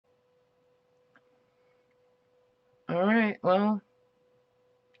right, well,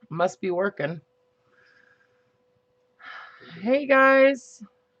 must be working. Hey guys,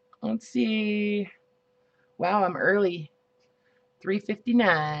 let's see. Wow, I'm early.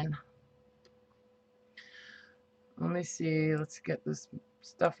 3:59. Let me see. Let's get this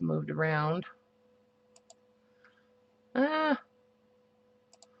stuff moved around. Ah,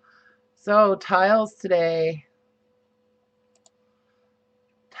 so tiles today.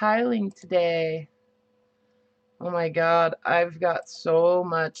 Tiling today. Oh my God, I've got so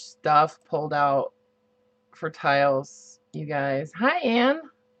much stuff pulled out for tiles, you guys. Hi, Anne.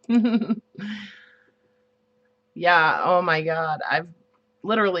 Yeah, oh my God. I've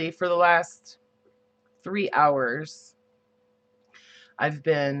literally for the last 3 hours, I've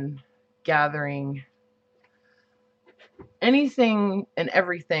been gathering anything and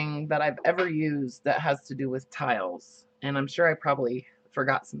everything that I've ever used that has to do with tiles. And I'm sure I probably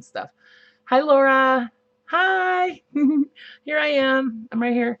forgot some stuff. Hi, Laura. Hi. Here I am. I'm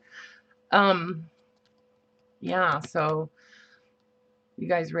right here. Um, yeah, so you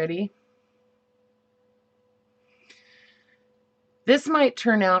guys ready? This might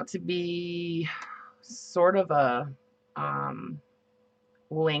turn out to be sort of a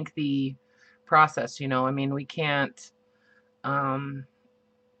lengthy process, you know. I mean, we can't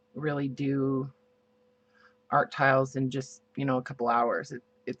really do art tiles in just, you know, a couple hours.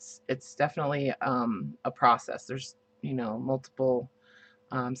 It's definitely a process. There's, you know, multiple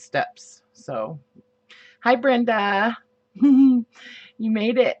steps. So, hi Brenda. You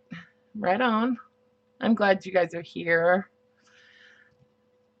made it. Right on. I'm glad you guys are here.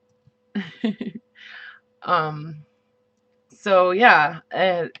 um so yeah,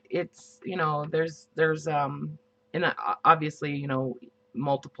 it's, you know, there's and obviously, you know,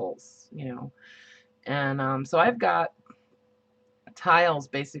 multiples, you know. And so I've got tiles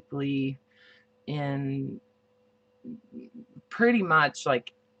basically in pretty much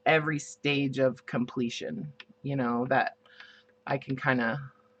like every stage of completion, you know, that I can kind of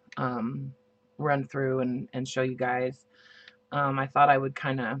um, run through and show you guys. I thought I would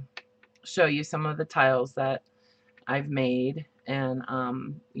kind of show you some of the tiles that I've made and,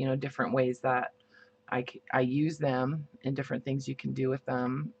 you know, different ways that I use them and different things you can do with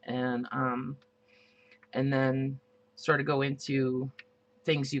them. And then sort of go into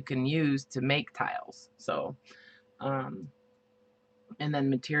things you can use to make tiles. So, um, and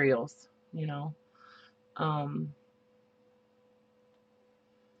then materials, you know. Um,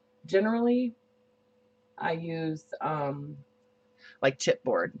 Generally, I use like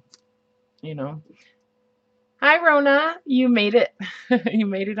chipboard, you know. Hi, Rona. You made it. You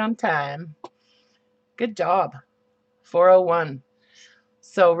made it on time. Good job. 4:01.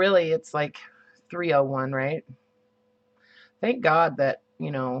 So really, it's like 3:01, right? Thank God that,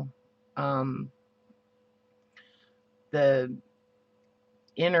 you know, um, the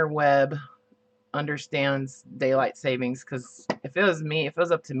interweb understands daylight savings, because if it was me, if it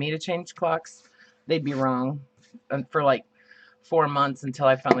was up to me to change clocks, they'd be wrong. And for like 4 months until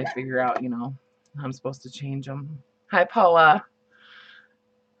I finally figure out, you know, I'm supposed to change them. Hi, Paula.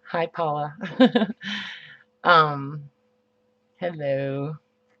 Hi, Paula. um, Hello.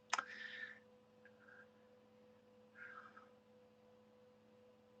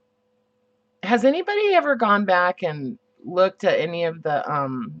 Has anybody ever gone back and looked at any of the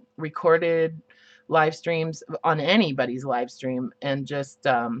recorded live streams on anybody's live stream, and just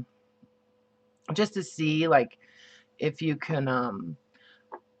to see like if you can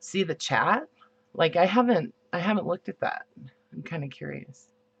see the chat? Like I haven't looked at that. I'm kind of curious.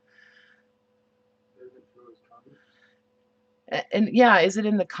 And yeah, is it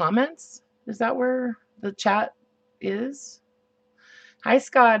in the comments? Is that where the chat is? Hi,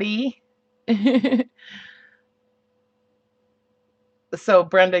 Scotty. So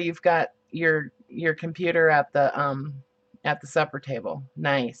Brenda, you've got your computer at the supper table.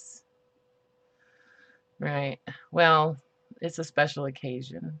 Nice. Right. Well, it's a special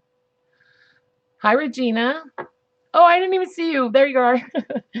occasion. Hi, Regina. Oh, I didn't even see you. There you are.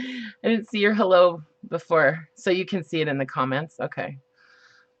 I didn't see your hello before, so you can see it in the comments. Okay.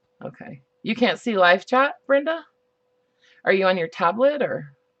 Okay. You can't see live chat, Brenda? Are you on your tablet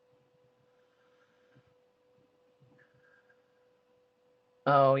or?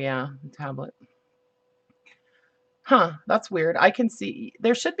 Oh, yeah, tablet. Huh, that's weird. I can see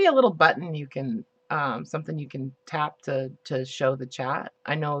there should be a little button you can something you can tap to show the chat.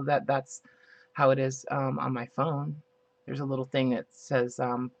 I know that that's how it is on my phone. There's a little thing that says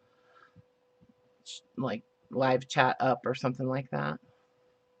like live chat up or something like that.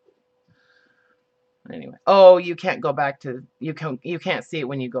 Anyway. Oh, you can't go back to you can't see it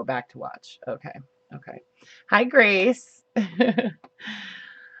when you go back to watch. Okay. Okay. Hi, Grace.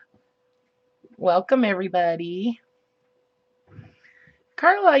 Welcome, everybody.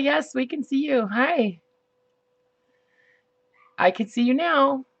 Carla, yes, we can see you. Hi. I can see you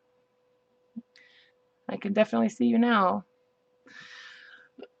now. I can definitely see you now.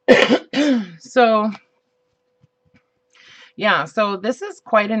 So, yeah, so this is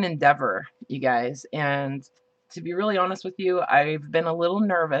quite an endeavor, you guys. And to be really honest with you, I've been a little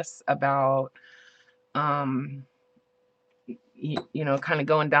nervous about, um, you know, kind of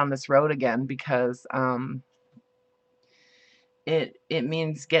going down this road again because it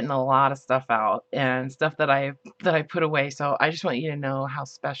means getting a lot of stuff out and stuff that I put away. So I just want you to know how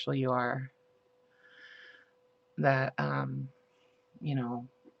special you are. That you know.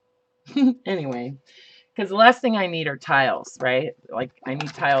 Anyway, because the last thing I need are tiles, right? Like I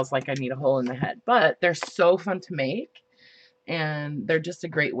need tiles like I need a hole in the head. But they're so fun to make, and they're just a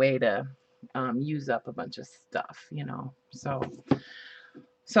great way to use up a bunch of stuff, you know. So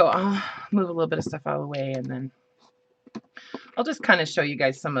I'll move a little bit of stuff out of the way, and then I'll just kind of show you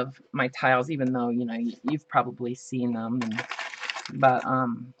guys some of my tiles, even though you know you've probably seen them. But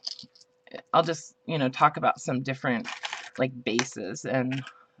I'll just you know talk about some different like bases and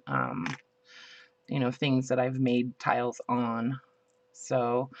um, you know things that I've made tiles on.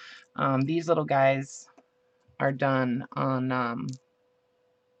 So these little guys are done on.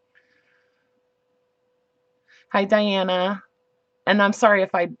 Hi Diana, and I'm sorry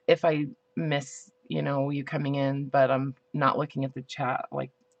if I miss you know you coming in, but I'm not looking at the chat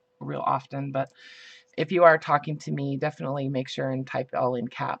like real often. But if you are talking to me, definitely make sure and type it all in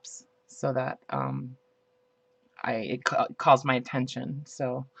caps so that it calls my attention.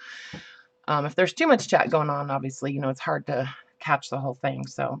 So if there's too much chat going on, obviously, you know, it's hard to catch the whole thing.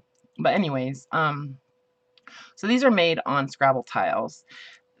 So, but anyways, so these are made on Scrabble tiles.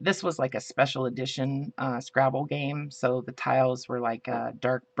 This was like a special edition Scrabble game. So the tiles were like a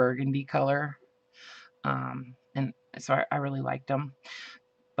dark burgundy color. And so I really liked them.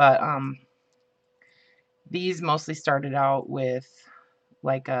 But these mostly started out with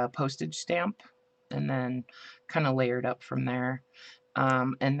like a postage stamp and then kind of layered up from there.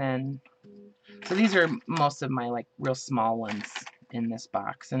 And then, so these are most of my like real small ones in this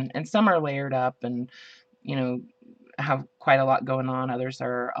box. And some are layered up and, you know, have quite a lot going on. Others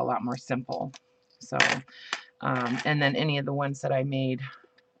are a lot more simple. So, and then any of the ones that I made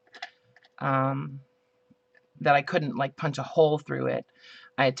that I couldn't like punch a hole through it,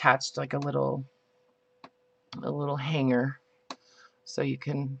 I attached like a little hanger so you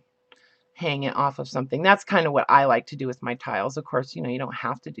can hang it off of something. That's kind of what I like to do with my tiles. Of course, you know, you don't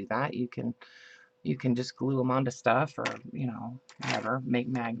have to do that. You can just glue them onto stuff or, you know, whatever, make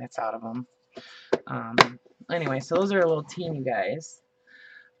magnets out of them. Anyway, so those are little teeny guys.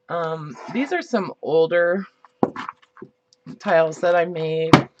 These are some older tiles that I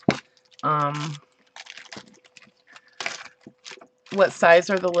made. What size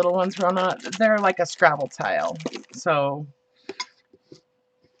are the little ones, Rona? They're like a Scrabble tile. So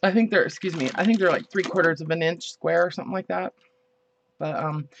I think they're, excuse me, I think they're like 3/4 of an inch square or something like that.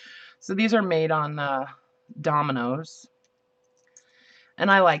 But so these are made on dominoes,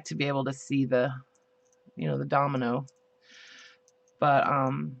 and I like to be able to see the, you know, the domino. But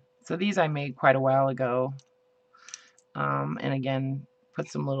so these I made quite a while ago, and again put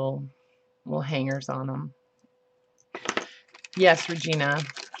some little hangers on them. Yes, Regina.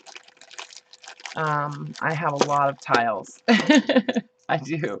 I have a lot of tiles. I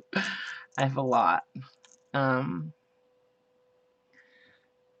do. I have a lot.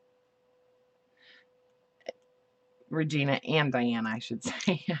 Regina and Diana, I should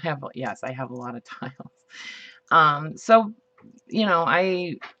say. Yes, I have a lot of tiles. So you know,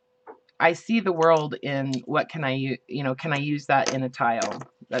 I see the world in what can I you know can I use that in a tile?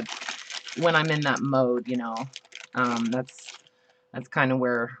 That when I'm in that mode, you know, that's kind of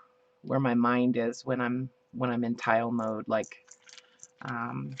where my mind is when I'm in tile mode. Like,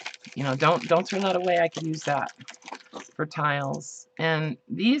 you know, don't throw that away. I could use that for tiles. And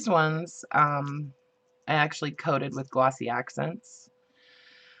these ones, I actually coated with glossy accents.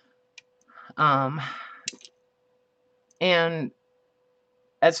 And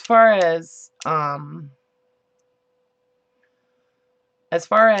as far as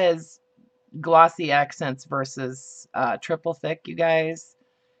glossy accents versus triple thick, you guys,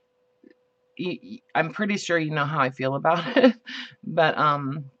 I'm pretty sure you know how I feel about it, but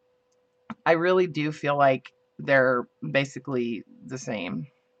I really do feel like they're basically the same.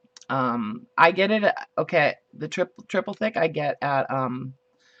 I get it. Okay, the triple thick I get at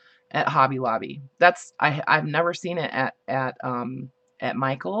Hobby Lobby. I've never seen it at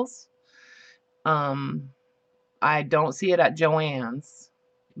Michael's. I don't see it at Joann's,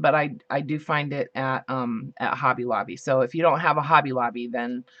 but I do find it at Hobby Lobby. So if you don't have a Hobby Lobby,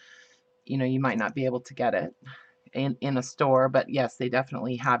 then you might not be able to get it in a store. But yes, they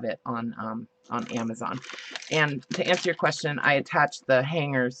definitely have it on Amazon. And to answer your question, I attached the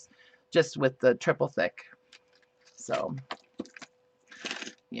hangers just with the triple thick. So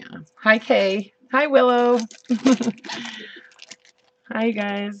yeah. Hi Kay. Hi Willow. Hi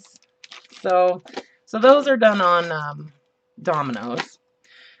guys. So those are done on dominoes.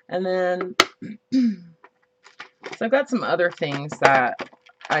 And then so I've got some other things that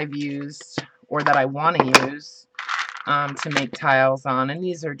I've used or that I want to use to make tiles on. And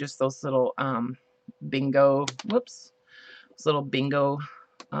these are just those little bingo, whoops, those little bingo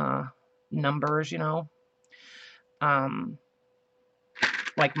numbers,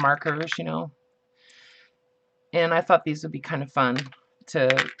 like markers, And I thought these would be kind of fun to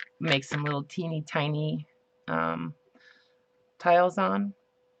make some little teeny tiny tiles on.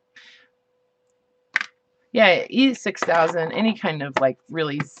 Yeah, E6000, any kind of like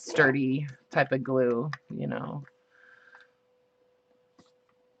really sturdy type of glue,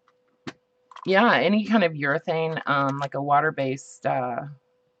 Yeah, any kind of urethane, like a water-based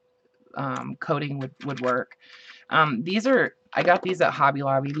coating would work. I got these at Hobby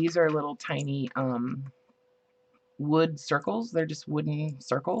Lobby. These are little tiny wood circles. They're just wooden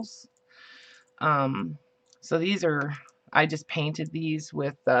circles. So I just painted these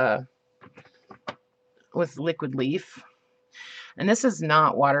with liquid leaf. And this is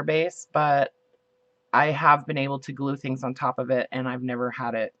not water-based, but I have been able to glue things on top of it, and I've never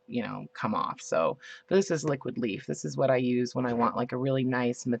had it, come off. So this is liquid leaf. This is what I use when I want like a really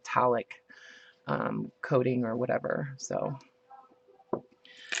nice metallic coating or whatever. So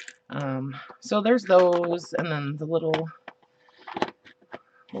there's those, and then the little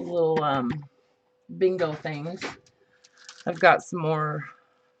bingo things. I've got some more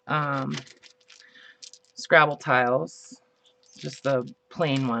Scrabble tiles, just the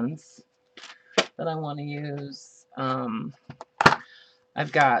plain ones that I want to use.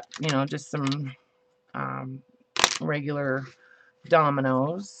 I've got, just some regular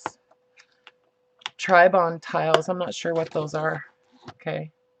dominoes. Tribond tiles, I'm not sure what those are.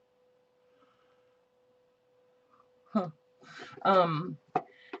 Okay. Huh. And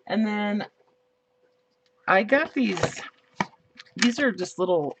then I got these. These are just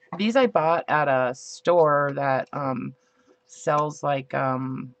these I bought at a store that sells like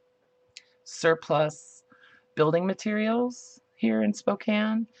surplus building materials here in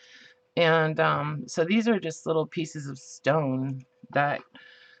Spokane. And so these are just little pieces of stone that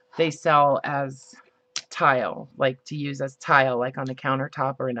they sell as tile, like to use as tile, like on the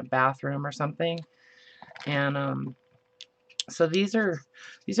countertop or in a bathroom or something. And so these are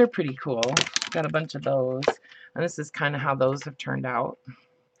pretty cool. Got a bunch of those, and this is kind of how those have turned out.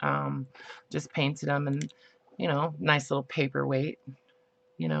 Just painted them, and nice little paperweight,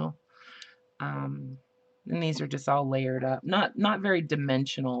 and these are just all layered up, not very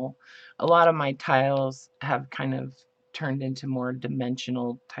dimensional. A lot of my tiles have kind of turned into more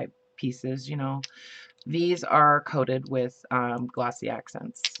dimensional type pieces. These are coated with glossy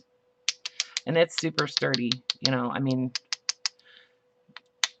accents, and it's super sturdy. I mean,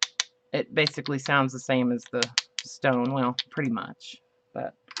 it basically sounds the same as the stone, well, pretty much.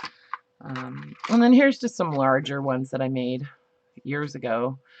 But and then here's just some larger ones that I made years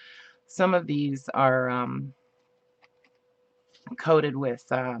ago. Some of these are coated with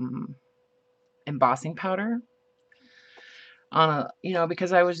embossing powder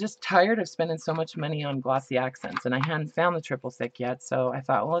because I was just tired of spending so much money on glossy accents, and I hadn't found the triple thick yet. So I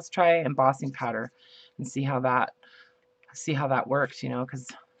thought, well, let's try embossing powder and see how that works. Because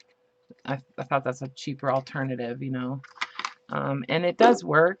I thought that's a cheaper alternative. And it does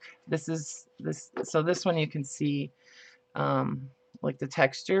work. So this one you can see like the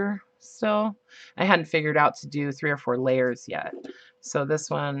texture still. I hadn't figured out to do 3 or 4 layers yet. So this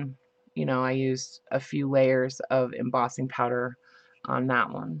one, I used a few layers of embossing powder on that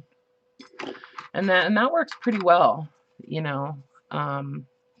one. And that works pretty well, and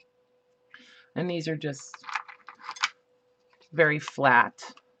these are just very flat.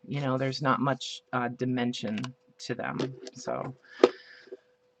 There's not much dimension to them. So,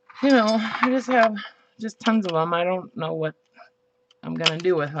 I just have tons of them. I don't know what I'm gonna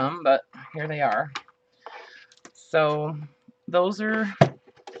do with them, but here they are. So those are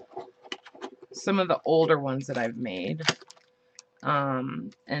some of the older ones that I've made.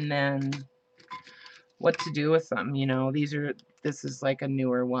 And then what to do with them, this is like a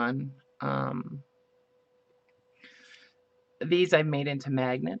newer one. these I've made into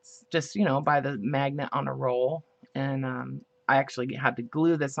magnets, just, you know, by the magnet on a roll. And I actually had to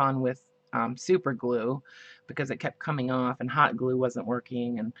glue this on with super glue because it kept coming off and hot glue wasn't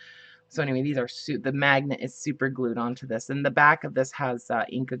working. And so anyway, these are the magnet is super glued onto this. And the back of this has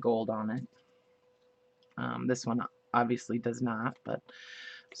Inca Gold on it. This one obviously does not, but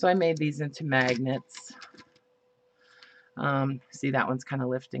so I made these into magnets. See, that one's kind of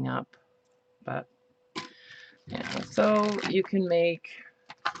lifting up, but yeah, so you can make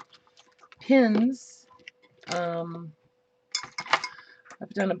pins. I've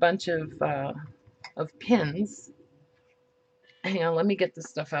done a bunch of pins. Hang on, let me get this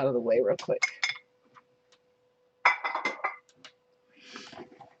stuff out of the way real quick.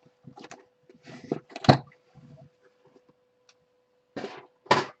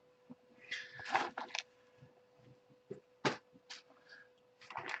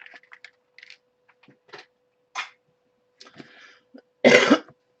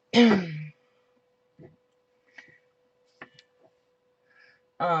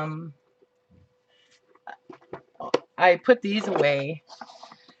 I put these away.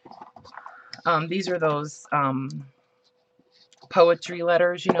 These are those poetry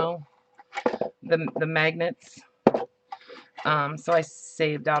letters, you know, the magnets. So I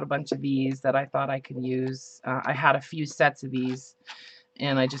saved out a bunch of these that I thought I could use. I had a few sets of these,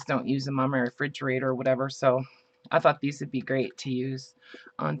 and I just don't use them on my refrigerator or whatever. So I thought these would be great to use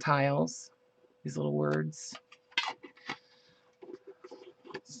on tiles. These little words.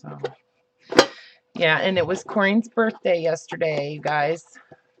 So yeah, and it was Corinne's birthday yesterday, you guys.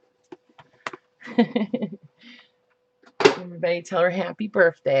 Everybody tell her happy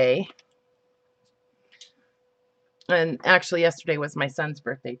birthday. And actually yesterday was my son's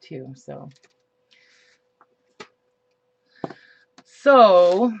birthday too, so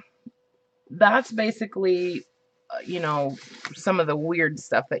that's basically you know, some of the weird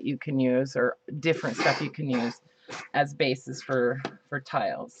stuff that you can use, or different stuff you can use as bases for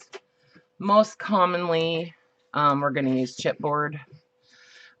tiles. Most commonly we're going to use chipboard,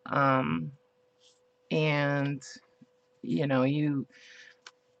 and you know, you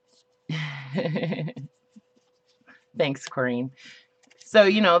thanks, Corinne. So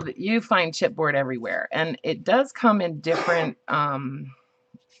you know, you find chipboard everywhere, and it does come in different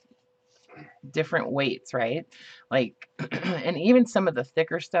different weights, right? Like, and even some of the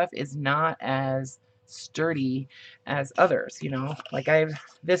thicker stuff is not as sturdy as others, you know. Like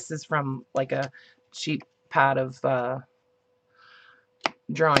this is from like a cheap pad of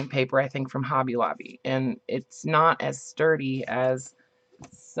drawing paper, I think from Hobby Lobby, and it's not as sturdy as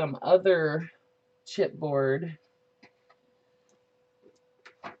some other chipboard.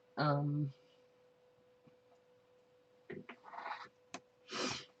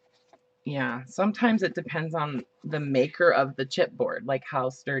 Yeah, sometimes it depends on the maker of the chipboard, like how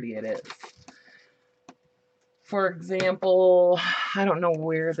sturdy it is. For example, I don't know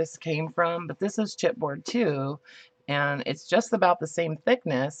where this came from, but this is chipboard too, and it's just about the same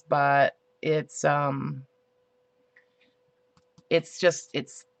thickness, but it's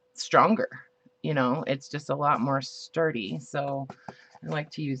stronger, you know, it's just a lot more sturdy. So I like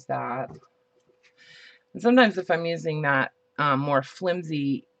to use that. And sometimes if I'm using that more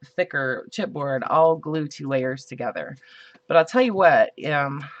flimsy, thicker chipboard, I'll glue 2 layers together. But I'll tell you what,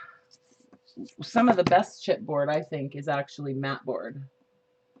 some of the best chipboard I think is actually mat board.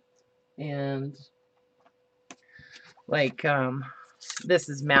 And like this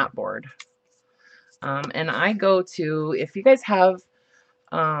is mat board. And I go to, if you guys have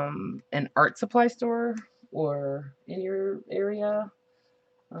an art supply store or in your area,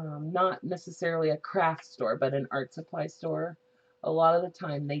 not necessarily a craft store, but an art supply store, a lot of the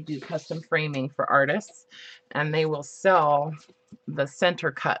time they do custom framing for artists, and they will sell the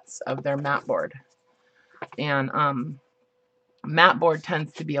center cuts of their mat board. And mat board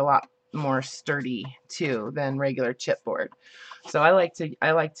tends to be a lot more sturdy too than regular chipboard. So I like to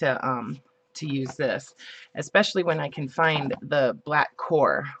use this, especially when I can find the black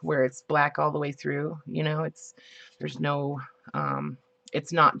core where it's black all the way through. You know, there's no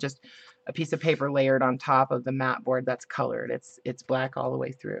it's not just a piece of paper layered on top of the mat board that's colored. It's black all the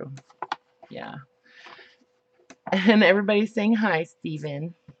way through. Yeah. And everybody's saying hi,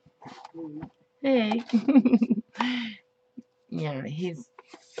 Steven. Hey. Yeah,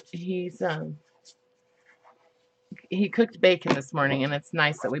 he cooked bacon this morning, and it's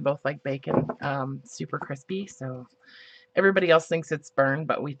nice that we both like bacon, super crispy. So everybody else thinks it's burned,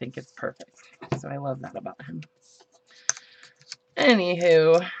 but we think it's perfect. So I love that about him.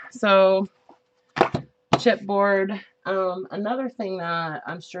 Anywho, so chipboard. Another thing that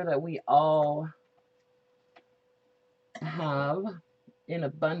I'm sure that we all have in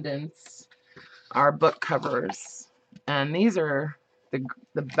abundance are book covers, and these are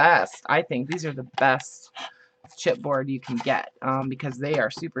the best. I think these are the best chipboard you can get, because they are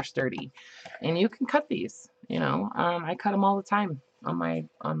super sturdy, and you can cut these. You know, I cut them all the time on my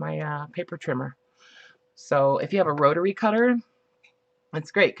paper trimmer. So if you have a rotary cutter,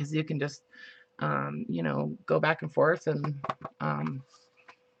 it's great because you can just you know, go back and forth um,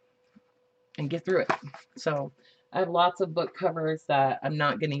 and get through it. So I have lots of book covers that I'm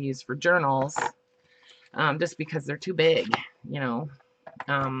not going to use for journals, just because they're too big. You know,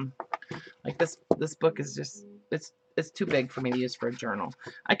 um, like this book is just it's too big for me to use for a journal.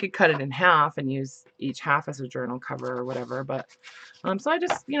 I could cut it in half and use each half as a journal cover or whatever, but so I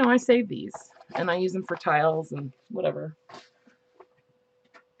just, you know, I save these and I use them for tiles and whatever.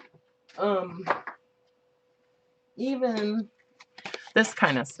 Even this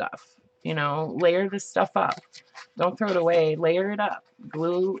kind of stuff, you know, layer this stuff up. Don't throw it away, layer it up.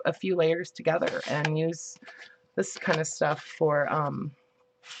 Glue a few layers together and use this kind of stuff for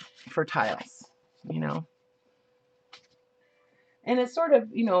tiles, you know. And it's sort of,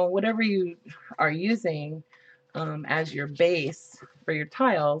 you know, whatever you are using as your base for your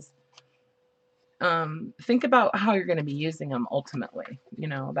tiles, think about how you're going to be using them ultimately. You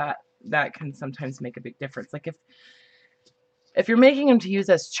know, that can sometimes make a big difference. Like if you're making them to use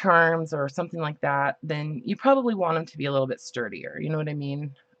as charms or something like that, then you probably want them to be a little bit sturdier. You know what I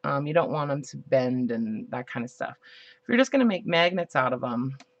mean? You don't want them to bend and that kind of stuff. If you're just going to make magnets out of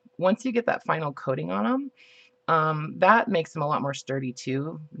them, once you get that final coating on them, that makes them a lot more sturdy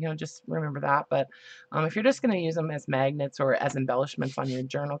too. You know, just remember that. But if you're just going to use them as magnets or as embellishments on your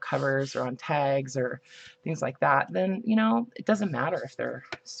journal covers or on tags or things like that, then, you know, it doesn't matter if they're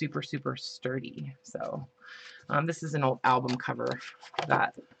super, super sturdy. So this is an old album cover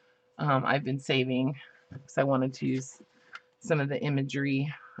that I've been saving because I wanted to use some of the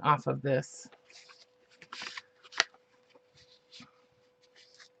imagery off of this.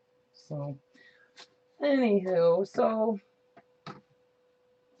 So anywho, so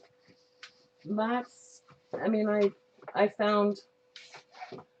that's, I mean, I found,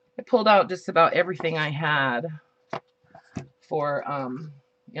 I pulled out just about everything I had for,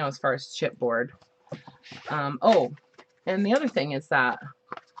 you know, as far as chipboard. Oh, and the other thing is that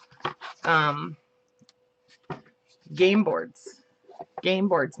game boards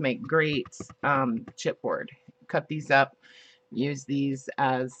make great chipboard. Cut these up, use these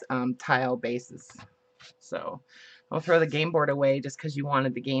as tile bases. So don't throw the game board away just because you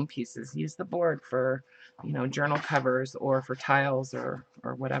wanted the game pieces. Use the board for, you know, journal covers or for tiles or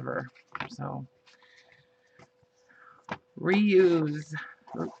whatever. So reuse,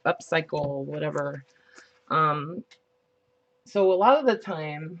 upcycle, whatever. So a lot of the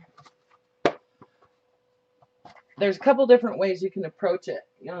time, there's a couple different ways you can approach it.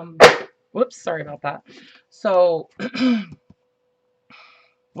 Whoops, sorry about that. So,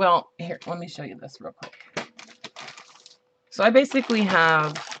 well, here, let me show you this real quick. So I basically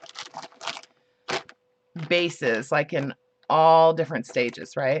have bases like in all different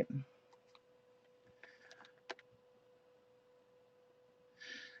stages, right?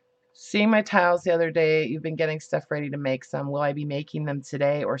 Seeing my tiles the other day, you've been getting stuff ready to make some. Will I be making them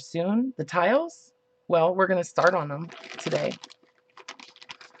today or soon? The tiles? Well, we're going to start on them today.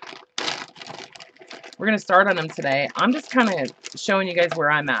 We're going to start on them today. I'm just kind of showing you guys where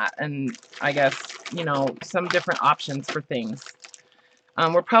I'm at and I guess, you know, some different options for things.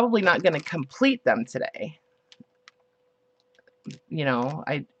 We're probably not going to complete them today. You know,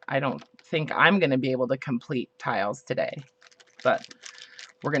 I don't think I'm going to be able to complete tiles today, but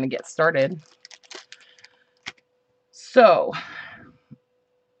we're going to get started. So,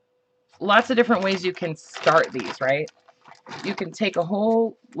 lots of different ways you can start these, right? You can take a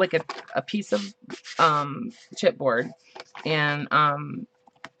whole, like a piece of chipboard and,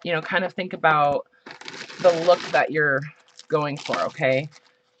 you know, kind of think about the look that you're going for, okay?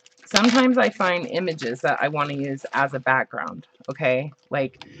 Sometimes I find images that I want to use as a background, okay?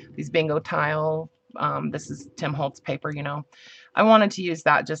 Like these bingo tile, this is Tim Holtz paper, you know. I wanted to use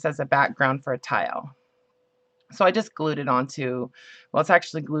that just as a background for a tile. So I just glued it onto, well, it's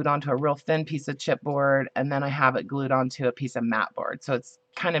actually glued onto a real thin piece of chipboard, and then I have it glued onto a piece of mat board. So it's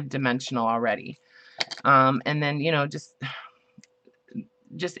kind of dimensional already. And then, you know, just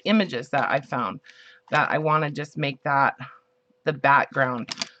images that I found that I want to just make that the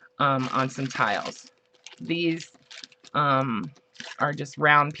background on some tiles. These are just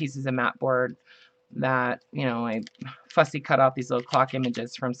round pieces of mat board that, you know, I fussy cut out these little clock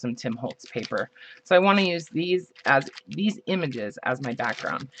images from some Tim Holtz paper. So I want to use these images as my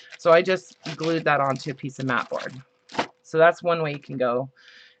background. So I just glued that onto a piece of mat board. So that's one way you can go.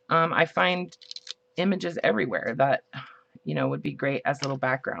 I find images everywhere that, you know, would be great as little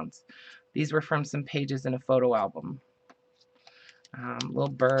backgrounds. These were from some pages in a photo album. Little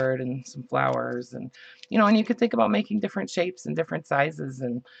bird and some flowers, and you know, and you could think about making different shapes and different sizes,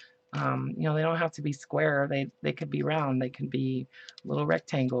 and you know, they don't have to be square. They could be round. They can be little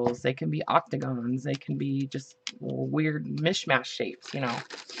rectangles. They can be octagons. They can be just weird mishmash shapes. You know,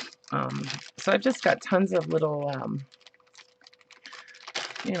 so I've just got tons of little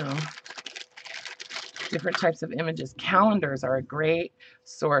you know, different types of images. Calendars are a great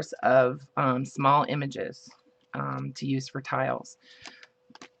source of small images to use for tiles.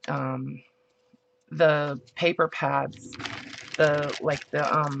 The paper pads,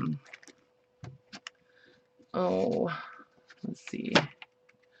 oh, let's see,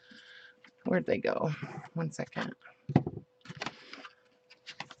 where'd they go? 1 second.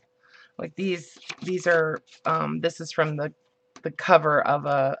 Like these are, this is from the cover of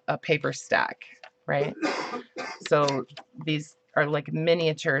a paper stack, right? So these are like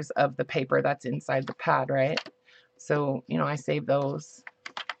miniatures of the paper that's inside the pad, right? So, you know, I save those.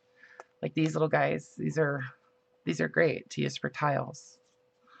 Like these little guys, these are great to use for tiles.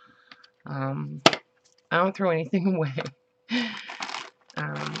 I don't throw anything away.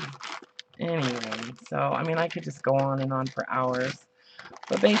 Anyway, so I mean, I could just go on and on for hours,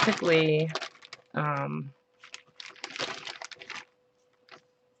 but basically,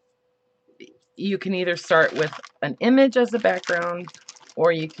 you can either start with an image as a background,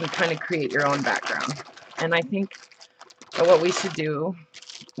 or you can kind of create your own background. And I think that what we should do,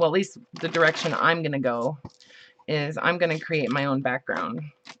 well, at least the direction I'm going to go, is I'm going to create my own background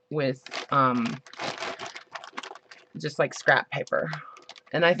with just like scrap paper.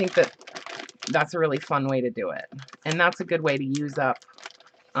 And I think that that's a really fun way to do it. And that's a good way to use up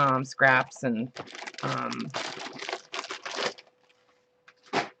scraps and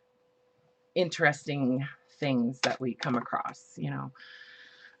interesting things that we come across, you know.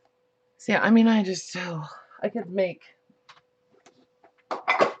 So yeah, I mean, I could make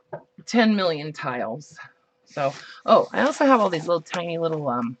 10 million tiles. So, oh, I also have all these little tiny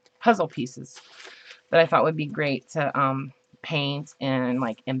little puzzle pieces that I thought would be great to paint and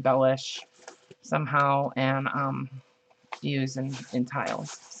like embellish somehow and use in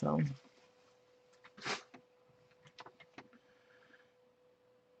tiles. So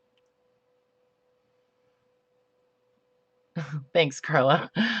thanks,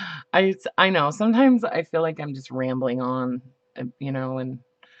 Carla. I know sometimes I feel like I'm just rambling on, you know, and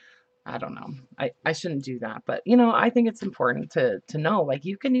I don't know. I shouldn't do that, but you know, I think it's important to know, like,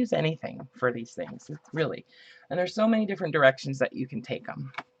 you can use anything for these things. It's really, and there's so many different directions that you can take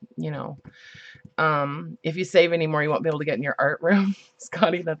them, you know. If you save any more, you won't be able to get in your art room.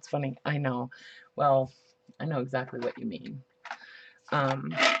 Scotty, that's funny. I know. Well, I know exactly what you mean.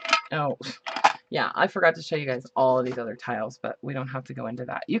 Oh, yeah, I forgot to show you guys all of these other tiles, but we don't have to go into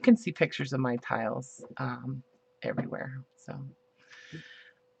that. You can see pictures of my tiles everywhere, so.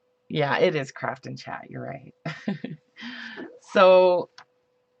 Yeah, it is Craft and Chat. You're right. So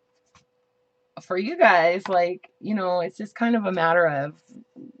for you guys, like, you know, it's just kind of a matter of,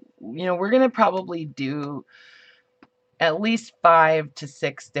 you know, we're going to probably do at least 5 to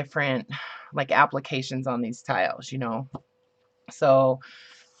 6 different like applications on these tiles, you know. So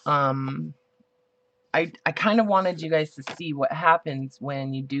I kind of wanted you guys to see what happens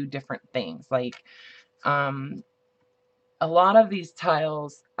when you do different things. Like a lot of these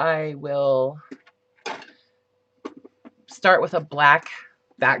tiles, I will start with a black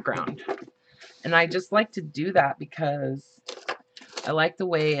background. And I just like to do that because I like the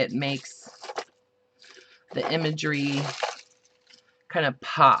way it makes the imagery kind of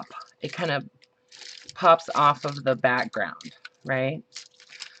pop. It kind of pops off of the background, right?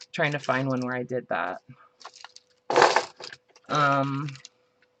 I'm trying to find one where I did that. I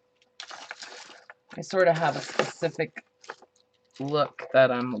sort of have a specific look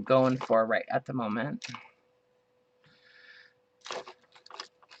that I'm going for right at the moment.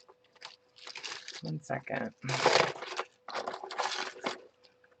 1 second.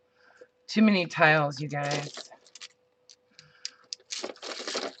 Too many tiles, you guys.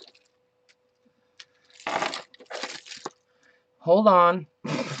 Hold on.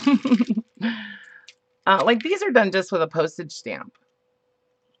 Like these are done just with a postage stamp.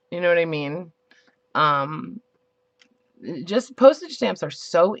 You know what I mean? Just postage stamps are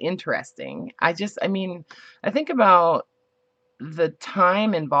so interesting. I mean, I think about the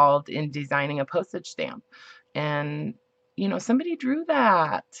time involved in designing a postage stamp, and you know, somebody drew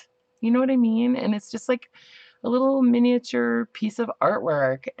that. You know what I mean? And it's just like a little miniature piece of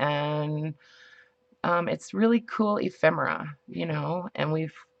artwork, and it's really cool ephemera, you know, and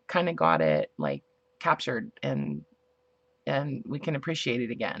we've kind of got it like captured, and we can appreciate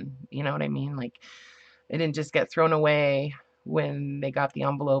it again. You know what I mean? Like it didn't just get thrown away when they got the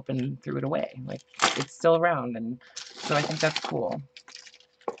envelope and threw it away. Like it's still around, and so I think that's cool.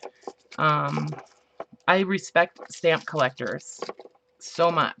 I respect stamp collectors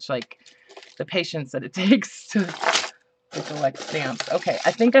so much, like the patience that it takes to collect stamps. Okay,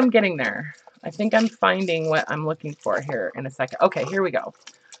 I think I'm getting there. I think I'm finding what I'm looking for here in a second. Okay, here we go.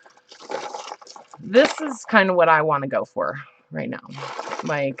 This is kind of what I want to go for right now.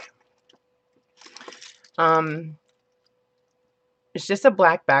 Like, it's just a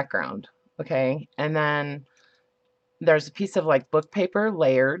black background, okay? And then there's a piece of like book paper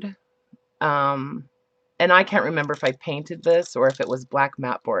layered. And I can't remember if I painted this or if it was black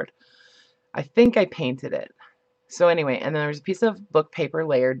mat board. I think I painted it. So anyway, and then there's a piece of book paper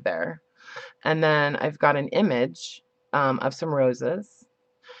layered there. And then I've got an image of some roses.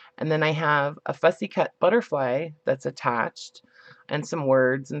 And then I have a fussy cut butterfly that's attached and some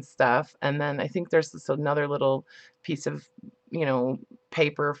words and stuff. And then I think there's this another little piece of, you know,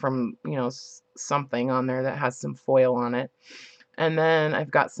 paper from, you know, something on there that has some foil on it. And then I've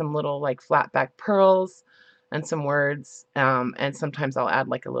got some little like flat back pearls and some words. And sometimes I'll add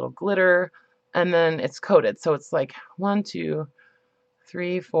like a little glitter, and then it's coated. So it's like 1, 2,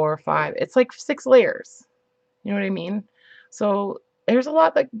 3, 4, 5. It's like 6 layers. You know what I mean? So there's a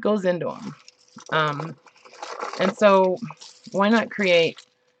lot that goes into them. And so why not create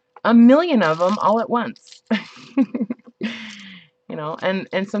a million of them all at once? You know,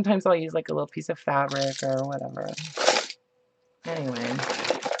 and sometimes I'll use like a little piece of fabric or whatever. Anyway,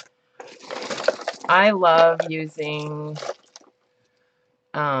 I love using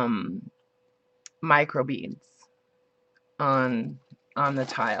micro beads on the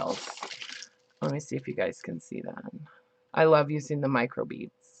tiles. Let me see if you guys can see that. I love using the micro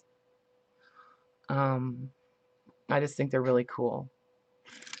beads. I just think they're really cool.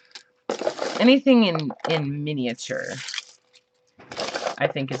 Anything in miniature, I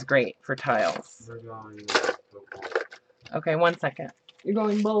think is great for tiles. Okay, 1 second. You're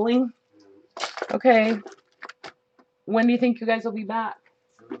going bowling? Okay. When do you think you guys will be back?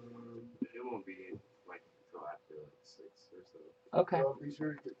 It won't be like until after like 6 or so. Okay. Well, be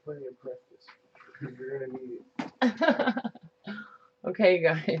sure to get plenty of practice because you're gonna need it. Okay,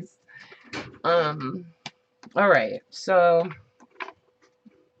 guys. All right. So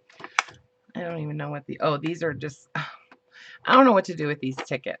I don't even know what these are just. I don't know what to do with these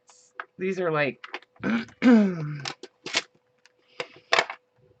tickets. These are like.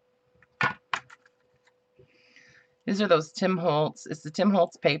 These are those Tim Holtz. It's the Tim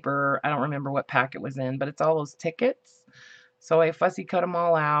Holtz paper. I don't remember what pack it was in, but it's all those tickets. So I fussy cut them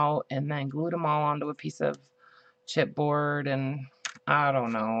all out and then glued them all onto a piece of chipboard, and I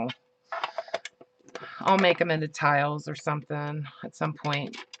don't know. I'll make them into tiles or something at some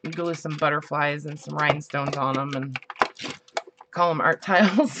point. Glue some butterflies and some rhinestones on them and call them art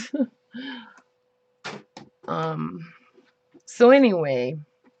tiles. So anyway,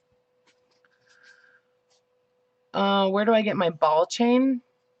 where do I get my ball chain?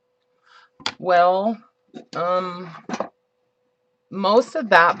 Well, most of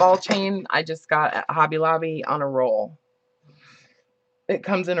that ball chain I just got at Hobby Lobby on a roll. It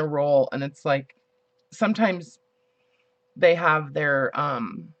comes in a roll, and it's like sometimes they have their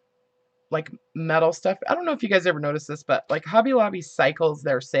like metal stuff. I don't know if you guys ever noticed this, but like Hobby Lobby cycles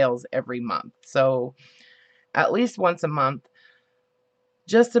their sales every month. So at least once a month,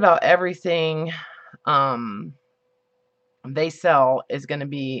 just about everything they sell is going to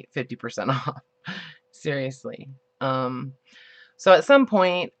be 50% off. Seriously. So at some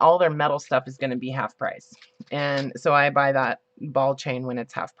point, all their metal stuff is going to be half price. And so I buy that ball chain when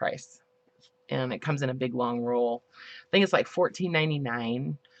it's half price. And it comes in a big long roll. I think it's like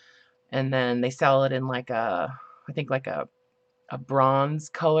 $14.99. And then they sell it in like I think like a bronze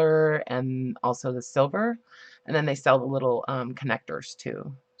color and also the silver. And then they sell the little connectors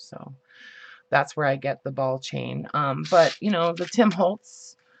too. So that's where I get the ball chain. But, you know, the Tim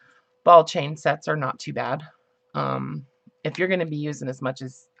Holtz ball chain sets are not too bad. If you're going to be using as much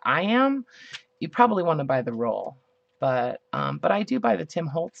as I am, you probably want to buy the roll. But I do buy the Tim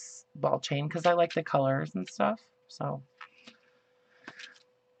Holtz ball chain because I like the colors and stuff. So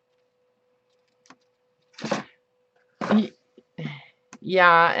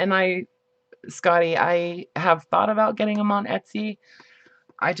yeah, and Scotty, I have thought about getting them on Etsy.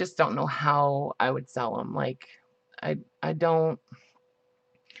 I just don't know how I would sell them. Like, I don't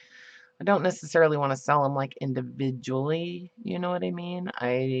necessarily want to sell them like individually. You know what I mean?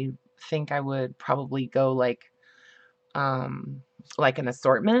 I think I would probably go like an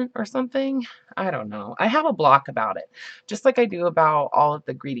assortment or something. I don't know. I have a block about it, just like I do about all of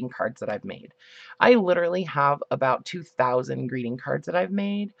the greeting cards that I've made. I literally have about 2,000 greeting cards that I've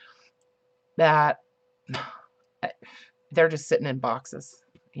made that they're just sitting in boxes,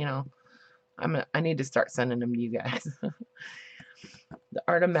 you know. I need to start sending them to you guys. The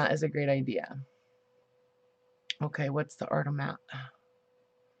Artomat is a great idea. Okay, what's the Artomat?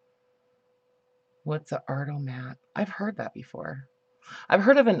 What's the Artomat? I've heard that before. I've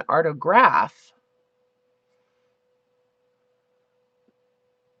heard of an Artograph.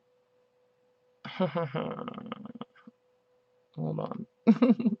 Hold on.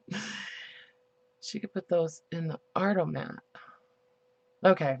 She could put those in the Artomat.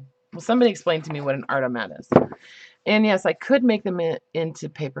 Okay. Well, somebody explain to me what an Artomat is. And yes, I could make them into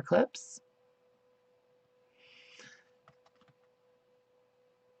paper clips.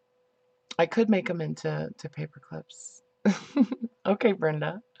 I could make them into paper clips. Okay,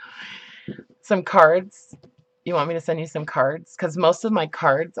 Brenda. Some cards. You want me to send you some cards? Because most of my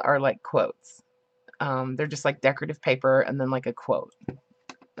cards are like quotes. They're just like decorative paper and then like a quote.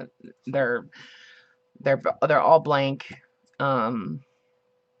 They're all blank.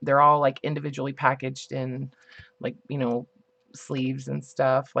 They're all like individually packaged in like, you know, sleeves and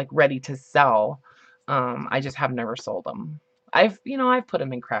stuff, like ready to sell. I just have never sold them. I've put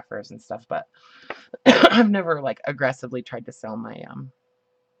them in craft fairs and stuff, but I've never like aggressively tried to sell my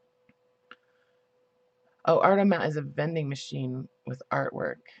Oh, Artomat is a vending machine with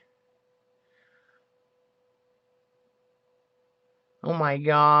artwork. Oh my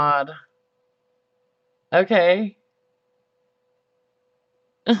God. Okay.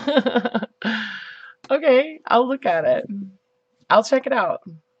 Okay, I'll look at it. I'll check it out.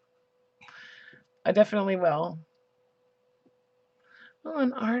 I definitely will. Oh,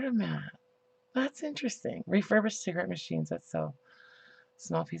 an Artomat. That's interesting. Refurbished cigarette machines that sell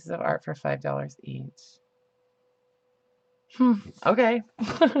small pieces of art for $5 each. Okay.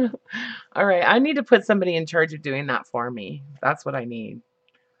 All right. I need to put somebody in charge of doing that for me. That's what I need.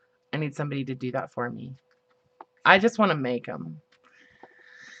 I need somebody to do that for me. I just want to make them.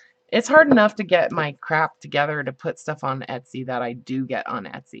 It's hard enough to get my crap together to put stuff on Etsy that I do get on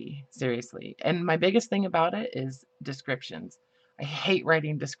Etsy. Seriously. And my biggest thing about it is descriptions. I hate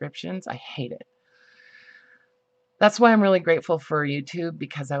writing descriptions. I hate it. That's why I'm really grateful for YouTube,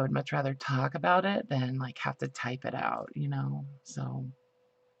 because I would much rather talk about it than like have to type it out, you know? So,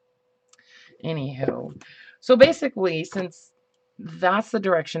 anywho. So basically, since that's the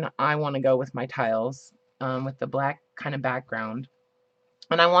direction I want to go with my tiles, with the black kind of background,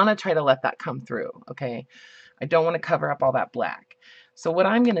 and I want to try to let that come through, okay? I don't want to cover up all that black. So what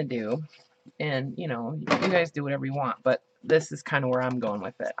I'm going to do, and you know, you guys do whatever you want, but this is kind of where I'm going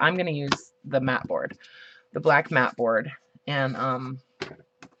with it. I'm going to use the mat board, the black mat board. And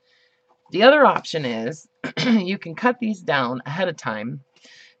the other option is you can cut these down ahead of time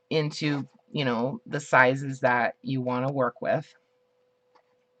into, you know, the sizes that you want to work with,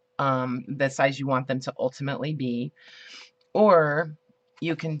 the size you want them to ultimately be, or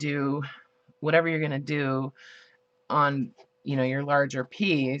you can do whatever you're going to do on, you know, your larger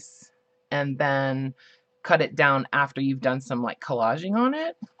piece, and then cut it down after you've done some like collaging on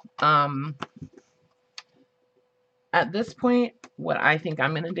it. At this point, what I think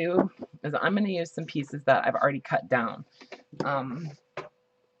I'm going to do is I'm going to use some pieces that I've already cut down,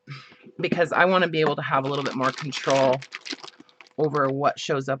 because I want to be able to have a little bit more control over what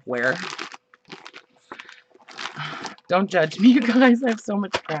shows up where. Don't judge me, you guys. I have so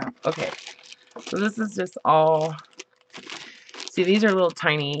much crap. Okay, so this is just all... See, these are little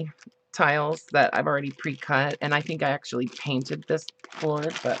tiny tiles that I've already pre-cut, and I think I actually painted this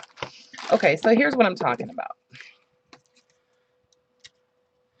board, but... Okay, so here's what I'm talking about.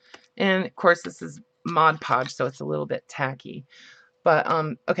 And, of course, this is Mod Podge, so it's a little bit tacky. But,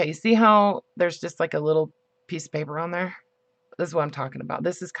 okay, you see how there's just like a little piece of paper on there? This is what I'm talking about.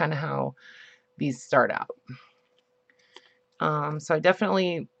 This is kind of how these start out. So I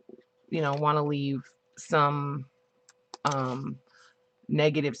definitely, you know, want to leave some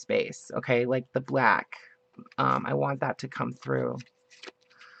negative space, okay, like the black. I want that to come through.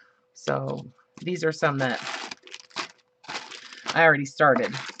 So these are some that I already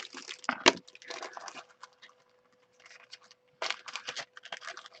started.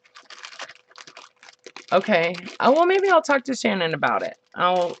 Okay. Oh, well, maybe I'll talk to Shannon about it.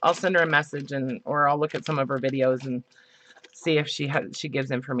 I'll send her a message, or I'll look at some of her videos and see if she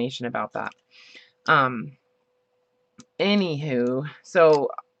gives information about that. Anywho, so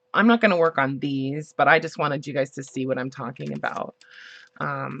I'm not going to work on these, but I just wanted you guys to see what I'm talking about.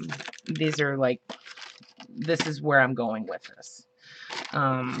 These are like, this is where I'm going with this.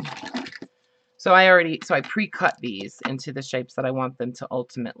 So I pre-cut these into the shapes that I want them to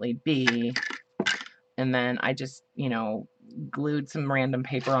ultimately be. And then I just, you know, glued some random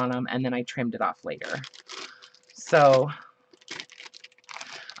paper on them, and then I trimmed it off later. So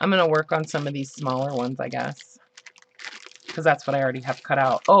I'm going to work on some of these smaller ones, I guess, because that's what I already have cut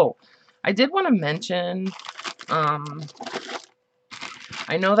out. Oh, I did want to mention, I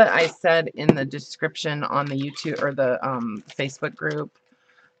know that I said in the description on the YouTube or the Facebook group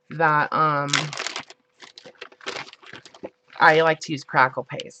that I like to use crackle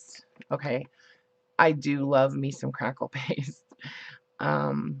paste. Okay, I do love me some crackle paste.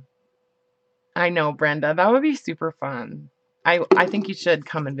 I know, Brenda, that would be super fun. I think you should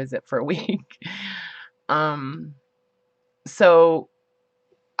come and visit for a week. So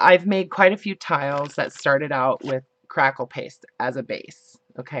I've made quite a few tiles that started out with crackle paste as a base.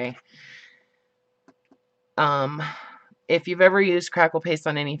 Okay. If you've ever used crackle paste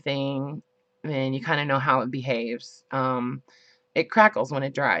on anything, then you kind of know how it behaves. It crackles when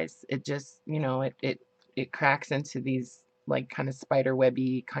it dries. It just, you know, it cracks into these like kind of spider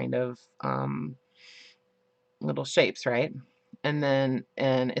webby kind of little shapes, right? And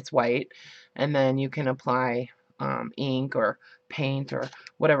it's white, and then you can apply ink or paint or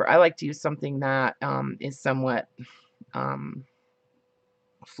whatever. I like to use something that is somewhat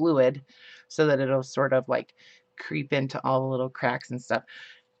fluid, so that it'll sort of like creep into all the little cracks and stuff.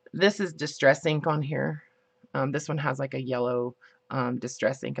 This is Distress ink on here. This one has like a yellow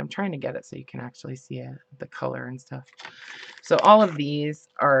Distress ink. I'm trying to get it so you can actually see it, the color and stuff. So all of these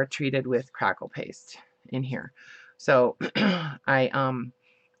are treated with crackle paste in here. So I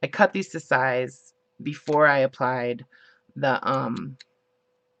cut these to size before I applied the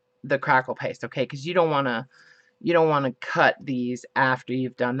crackle paste, okay? Because you don't want to cut these after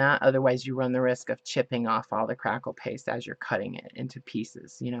you've done that. Otherwise, you run the risk of chipping off all the crackle paste as you're cutting it into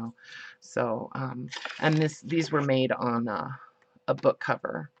pieces, you know. So, and these were made on a book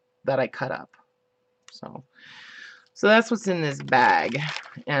cover that I cut up. So that's what's in this bag.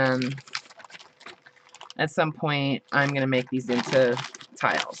 And at some point, I'm going to make these into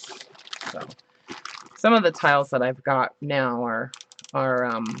tiles. So some of the tiles that I've got now are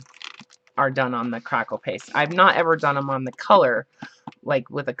done on the crackle paste. I've not ever done them on the color, like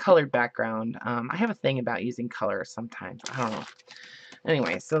with a colored background. I have a thing about using color sometimes. I don't know.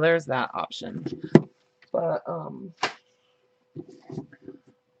 Anyway, so there's that option. But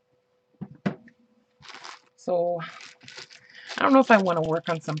so I don't know if I want to work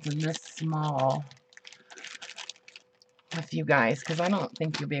on something this small with you guys, because I don't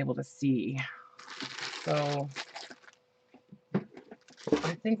think you'll be able to see. So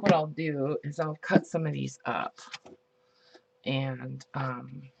I think what I'll do is I'll cut some of these up, and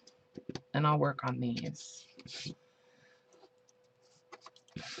I'll work on these.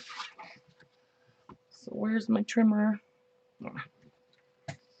 So where's my trimmer?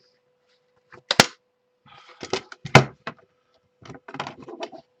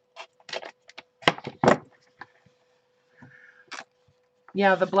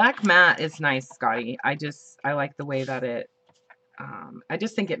 Yeah, the black mat is nice, Scotty. I like the way that it, I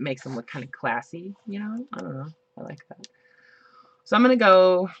just think it makes them look kind of classy, you know? I don't know. I like that. So I'm going to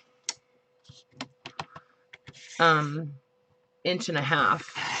go 1.5 inches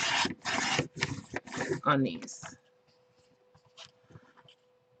on these.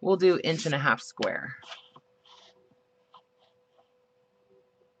 We'll do 1.5 inches square.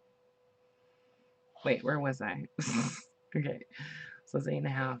 Wait, where was I? Okay, so it's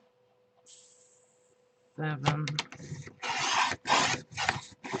 8.5, 7.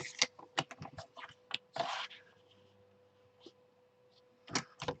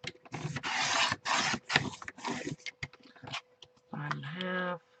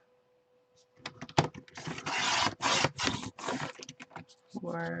 Half,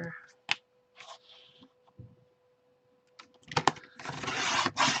 4,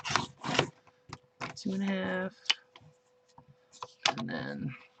 2.5, and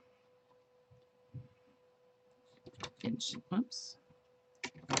then inch. Oops.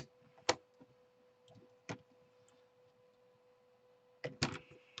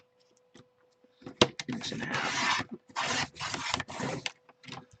 Inch and a half.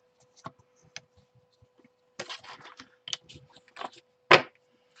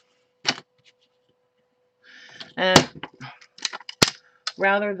 And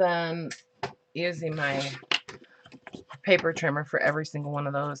rather than using my paper trimmer for every single one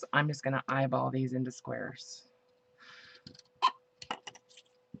of those, I'm just going to eyeball these into squares.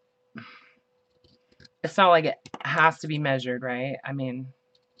 It's not like it has to be measured, right? I mean,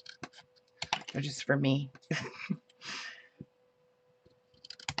 they're just for me.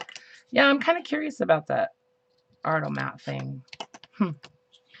 Yeah, I'm kind of curious about that Artomat thing.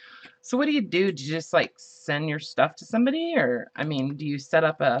 So what do you do? Do you just like send your stuff to somebody, or I mean, do you set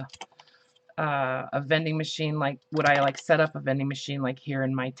up a vending machine? Like, would I like set up a vending machine like here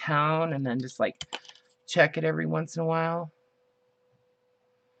in my town and then just like check it every once in a while?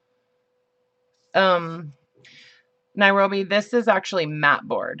 Nairobi, this is actually mat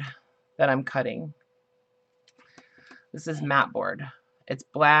board that I'm cutting. This is mat board. It's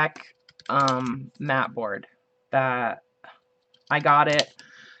black mat board that I got it.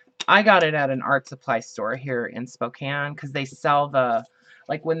 I got it at an art supply store here in Spokane because they sell the,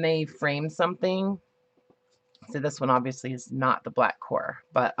 like when they frame something. So this one obviously is not the black core,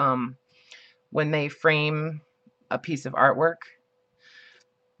 but when they frame a piece of artwork,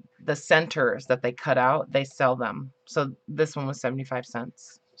 the centers that they cut out, they sell them. So this one was 75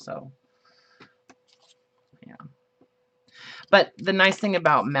 cents. So yeah. But the nice thing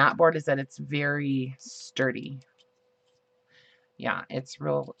about mat board is that it's very sturdy. Yeah, it's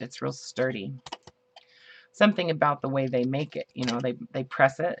real sturdy. Something about the way they make it, you know, they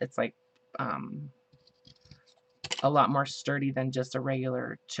press it. It's like a lot more sturdy than just a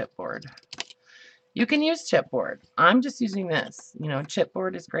regular chipboard. You can use chipboard. I'm just using this. You know,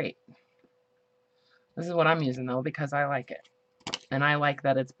 chipboard is great. This is what I'm using though because I like it. And I like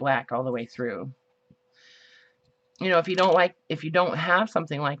that it's black all the way through. You know, if you don't have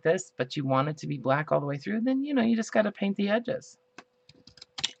something like this, but you want it to be black all the way through, then, you know, you just got to paint the edges.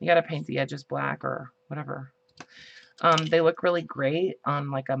 You got to paint the edges black or whatever. They look really great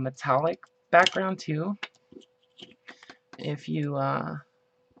on like a metallic background too. If you,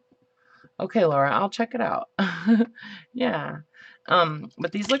 okay, Laura, I'll check it out. Yeah.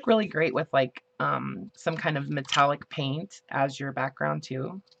 But these look really great with like some kind of metallic paint as your background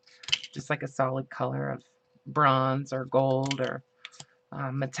too. Just like a solid color of bronze or gold or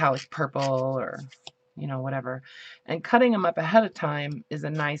metallic purple or, you know, whatever. And cutting them up ahead of time is a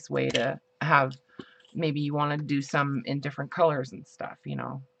nice way to have, maybe you want to do some in different colors and stuff, you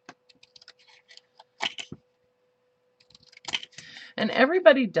know. And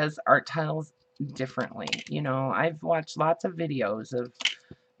everybody does art tiles differently. You know, I've watched lots of videos of,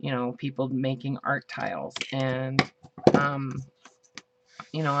 you know, people making art tiles. And,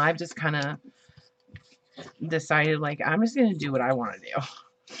 you know, I've just kind of decided, like, I'm just going to do what I want to do.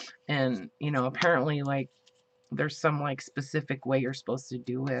 And, you know, apparently, like, there's some, like, specific way you're supposed to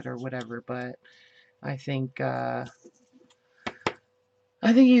do it or whatever. But I think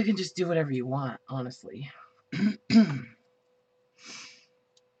you can just do whatever you want, honestly.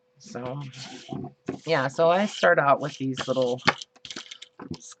 So, yeah, so I start out with these little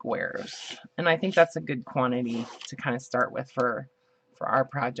squares, and I think that's a good quantity to kind of start with for our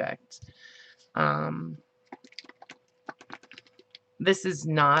project. This is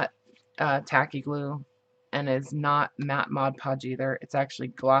not tacky glue and is not matte Mod Podge either. It's actually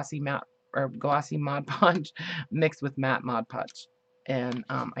glossy matte or glossy Mod Podge mixed with matte Mod Podge, and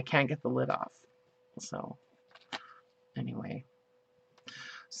I can't get the lid off. So anyway,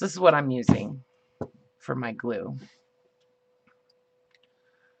 so this is what I'm using for my glue.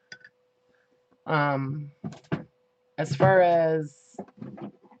 As far as,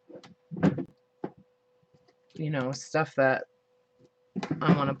 you know, stuff that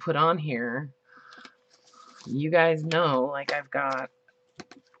I want to put on here, you guys know, like, I've got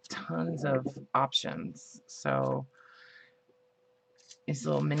tons of options. So these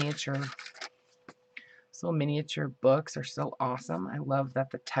little miniature books are so awesome. I love that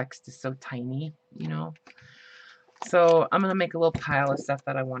the text is so tiny, you know. So I'm gonna make a little pile of stuff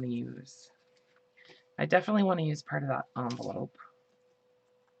that I want to use. I definitely want to use part of that envelope.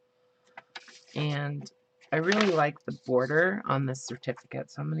 And I really like the border on this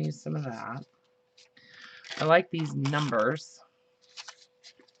certificate, so I'm going to use some of that. I like these numbers.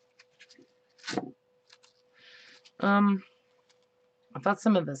 I thought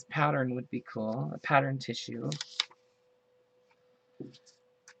some of this pattern would be cool, a pattern tissue.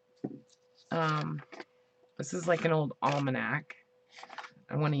 This is like an old almanac.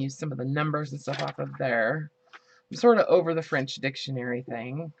 I want to use some of the numbers and stuff off of there. I'm sort of over the French dictionary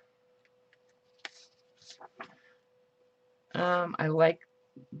thing. I like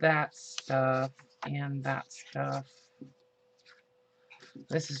that stuff and that stuff.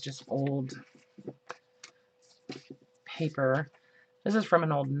 This is just old paper. This is from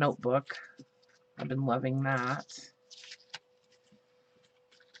an old notebook. I've been loving that.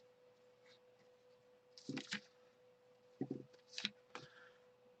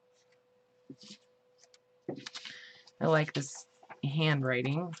 I like this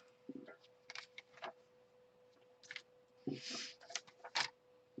handwriting.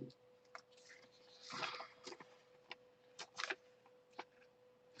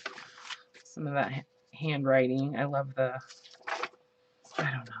 Some of that handwriting. I love the, I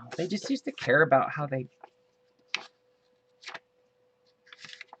don't know. They just used to care about how they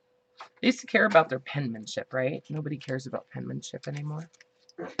used to care about their penmanship, right? Nobody cares about penmanship anymore.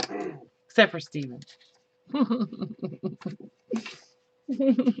 Except for Steven.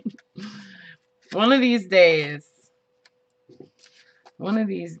 One of these days,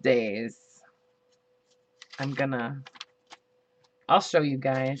 I'll show you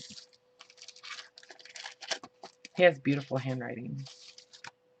guys. He has beautiful handwriting.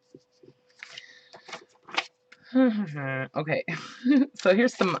 Okay, so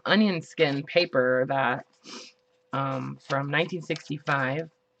here's some onion skin paper that from 1965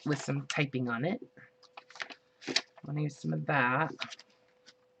 with some typing on it. I'm gonna use some of that.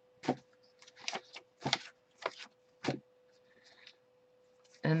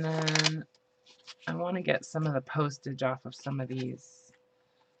 And then I want to get some of the postage off of some of these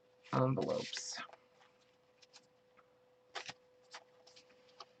envelopes.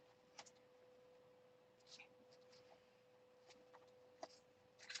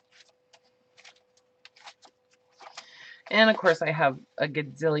 And of course I have a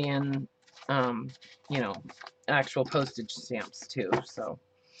gazillion, you know, actual postage stamps too. So,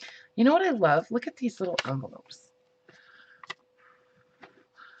 you know what I love? Look at these little envelopes.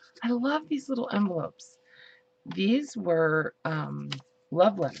 I love these little envelopes. These were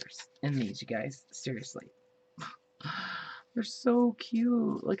love letters in these, you guys. Seriously. They're so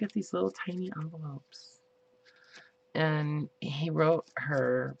cute. Look at these little tiny envelopes. And he wrote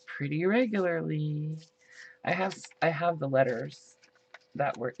her pretty regularly. I have the letters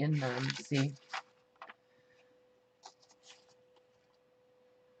that were in them. See?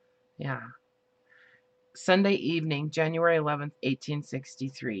 Yeah. Sunday evening, January 11th,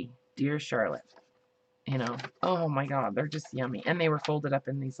 1863. Dear Charlotte. You know, oh my God, they're just yummy. And they were folded up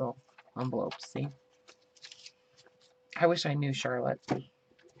in these little envelopes, see? I wish I knew Charlotte.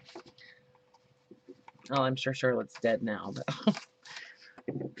 Oh, I'm sure Charlotte's dead now, but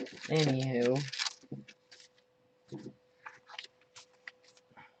anywho.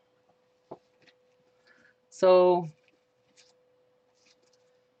 So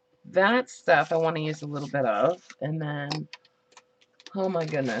that stuff I want to use a little bit of. And then, oh my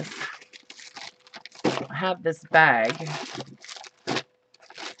goodness, I have this bag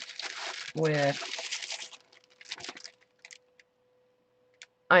with,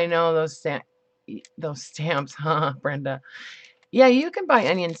 I know those stamps, huh, Brenda? Yeah, you can buy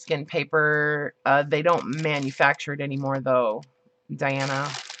onion skin paper. They don't manufacture it anymore, though, Diana.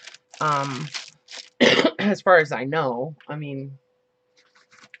 As far as I know, I mean,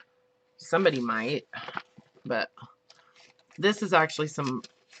 somebody might, but this is actually some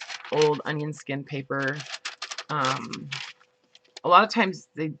old onion skin paper. A lot of times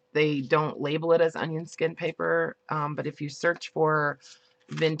they don't label it as onion skin paper, but if you search for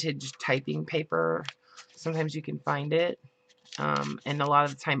vintage typing paper, sometimes you can find it. And a lot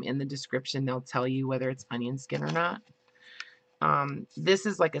of the time in the description, they'll tell you whether it's onion skin or not. This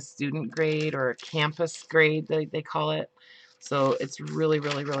is like a student grade or a campus grade, they call it. So it's really,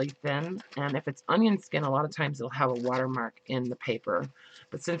 really, really thin. And if it's onion skin, a lot of times it'll have a watermark in the paper.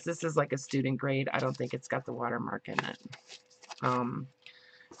 But since this is like a student grade, I don't think it's got the watermark in it.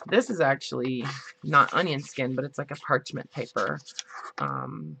 This is actually not onion skin, but it's like a parchment paper.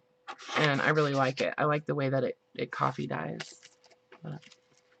 And I really like it. I like the way that it coffee dyes. But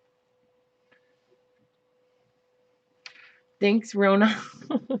thanks, Rona.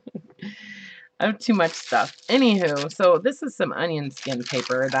 I have too much stuff. Anywho, so this is some onion skin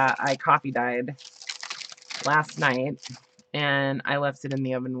paper that I coffee dyed last night, and I left it in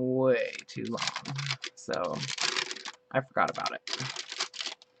the oven way too long, so I forgot about it.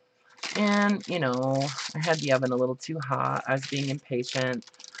 And, you know, I had the oven a little too hot. I was being impatient,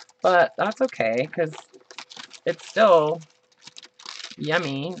 but that's okay, because it's still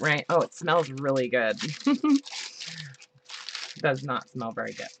yummy, right? Oh, it smells really good. Does not smell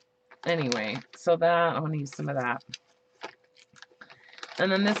very good. Anyway, so that, I'm going to use some of that.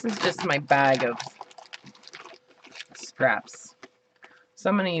 And then this is just my bag of scraps. So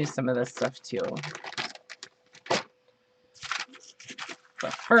I'm going to use some of this stuff too.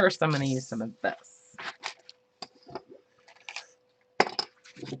 But first, I'm going to use some of this.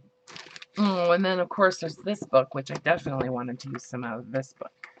 Oh, and then of course there's this book, which I definitely wanted to use some of this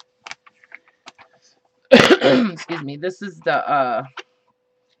book. Excuse me. This is the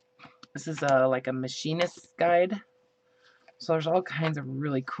like a machinist's guide. So there's all kinds of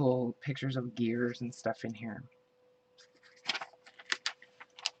really cool pictures of gears and stuff in here.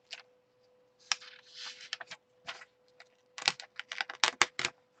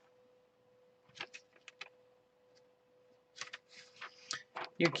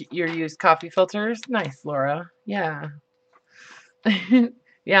 Your used coffee filters? Nice, Laura. Yeah.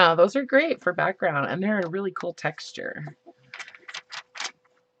 Yeah, those are great for background, and they're a really cool texture.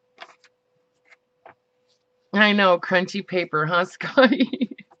 I know, crunchy paper, huh,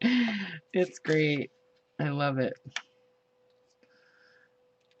 Scotty? It's great. I love it.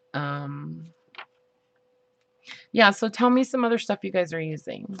 Yeah, so tell me some other stuff you guys are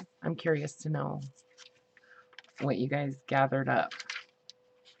using. I'm curious to know what you guys gathered up.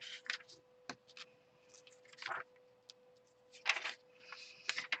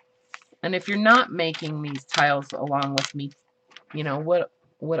 And if you're not making these tiles along with me, you know, what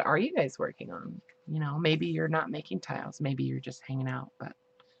are you guys working on? You know, maybe you're not making tiles. Maybe you're just hanging out, but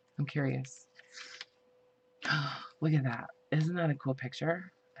I'm curious. Look at that. Isn't that a cool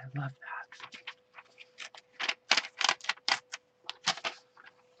picture? I love that.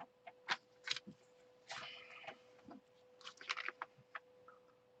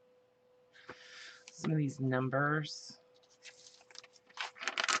 Some of these numbers.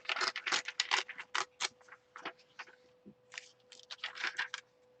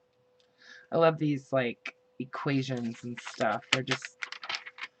 I love these like equations and stuff. They're just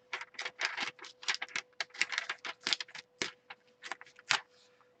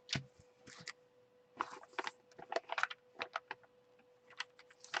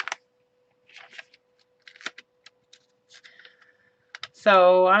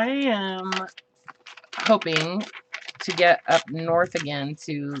so I am hoping to get up north again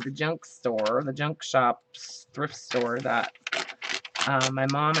to the junk store, the junk shops, thrift store that my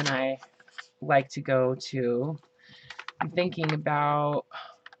mom and I like to go to. I'm thinking about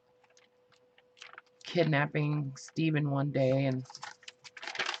kidnapping Steven one day and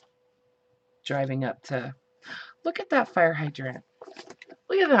driving up to look at that fire hydrant.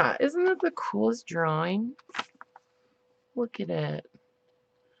 Look at that. Isn't that the coolest drawing? Look at it.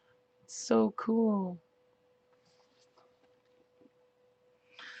 It's so cool.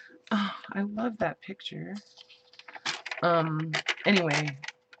 Oh, I love that picture. Anyway,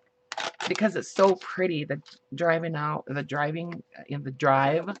 because it's so pretty, the drive in the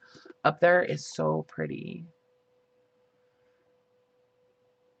drive up there is so pretty.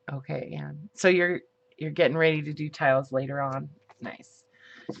 Okay, yeah. So you're getting ready to do tiles later on. Nice.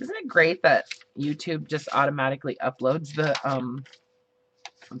 Isn't it great that YouTube just automatically uploads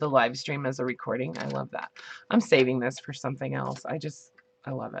the live stream as a recording? I love that. I'm saving this for something else. I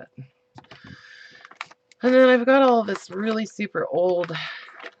love it. And then I've got all this really super old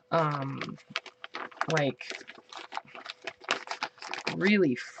like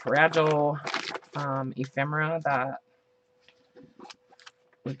really fragile ephemera that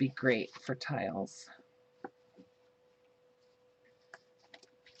would be great for tiles.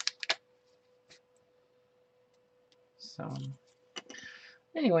 So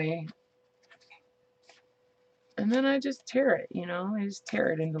anyway, and then I just tear it, you know, I just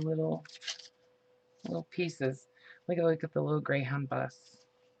tear it into little pieces. Look at the little Greyhound bus.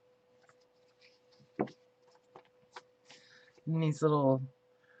 And these little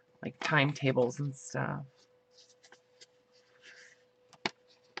like timetables and stuff.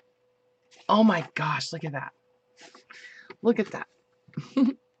 Oh my gosh, look at that. Look at that.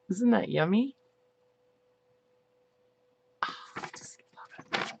 Isn't that yummy? Oh, I just love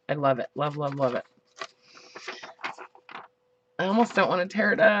it. I love it. Love, love, love it. I almost don't want to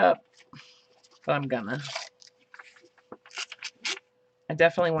tear it up, but I'm gonna. I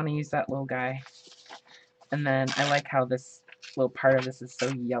definitely want to use that little guy. And then I like how this little part of this is so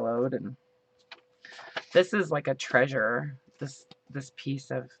yellowed, and this is like a treasure, this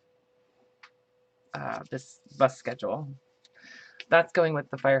piece of this bus schedule. That's going with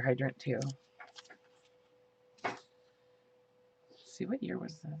the fire hydrant too. Let's see, what year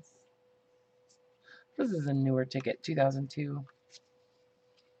was this? This is a newer ticket, 2002.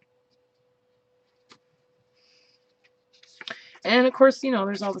 And of course, you know,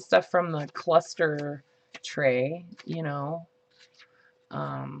 there's all the stuff from the cluster tray, you know.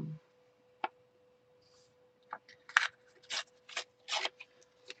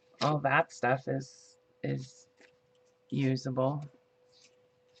 All that stuff is usable.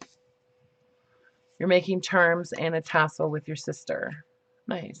 You're making charms and a tassel with your sister.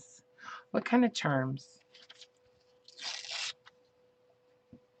 Nice. What kind of charms?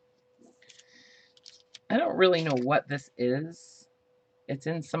 I don't really know what this is. It's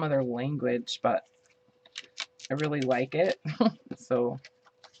in some other language, but I really like it. So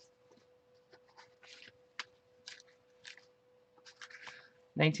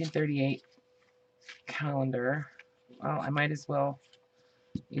 1938 calendar. Well, I might as well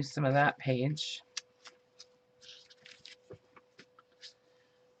use some of that page.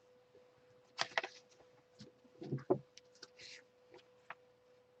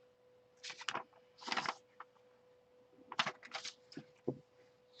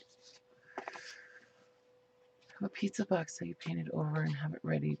 A pizza box that you painted over and have it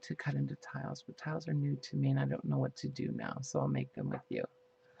ready to cut into tiles, but tiles are new to me and I don't know what to do now, so I'll make them with you.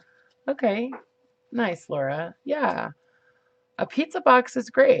 Okay, nice, Laura. Yeah, a pizza box is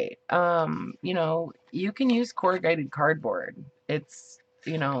great. You know, you can use corrugated cardboard. It's,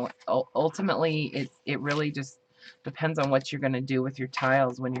 you know, ultimately it really just depends on what you're going to do with your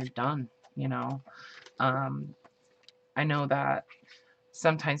tiles when you're done, you know. I know that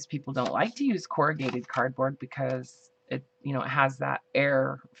sometimes people don't like to use corrugated cardboard because it, you know, it has that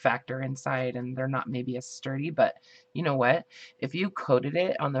air factor inside and they're not maybe as sturdy, but you know what? If you coated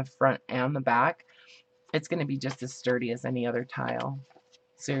it on the front and the back, it's going to be just as sturdy as any other tile.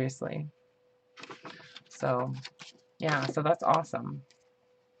 Seriously. So, yeah, so that's awesome.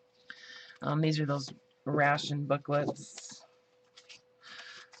 These are those ration booklets.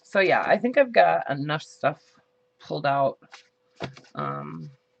 So yeah, I think I've got enough stuff pulled out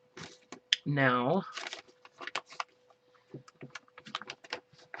now.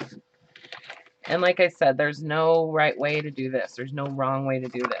 And like I said, there's no right way to do this. There's no wrong way to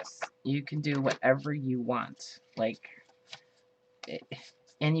do this. You can do whatever you want. Like,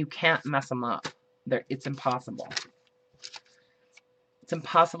 and you can't mess them up. It's impossible. It's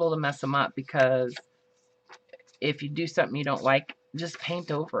impossible to mess them up because if you do something you don't like, just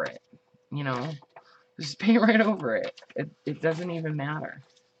paint over it. You know, just paint right over it. It doesn't even matter.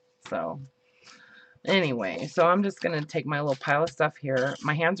 So anyway, so I'm just going to take my little pile of stuff here.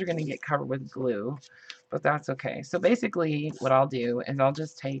 My hands are going to get covered with glue, but that's okay. So basically what I'll do is I'll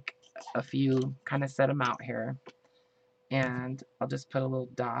just take a few, kind of set them out here, and I'll just put a little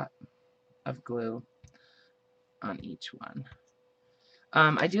dot of glue on each one.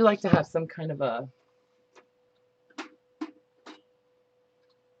 I do like to have some kind of a,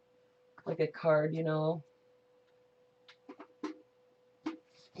 like a card, you know.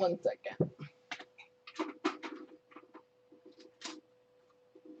 One second.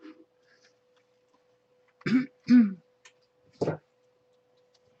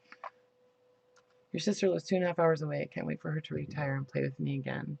 Your sister lives 2.5 hours away. I can't wait for her to retire and play with me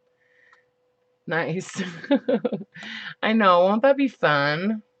again. Nice. I know. Won't that be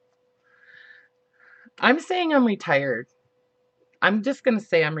fun? I'm saying I'm retired. I'm just going to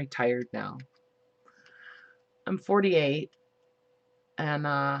say I'm retired now. I'm 48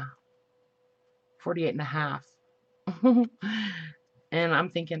 and 48 and a half. And I'm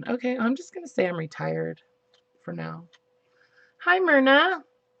thinking, okay, I'm just going to say I'm retired for now. Hi, Myrna.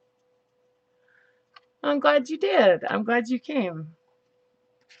 I'm glad you did. I'm glad you came.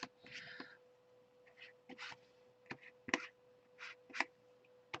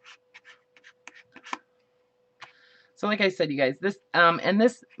 So like I said, you guys, this and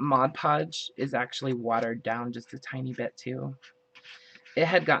this Mod Podge is actually watered down just a tiny bit too. It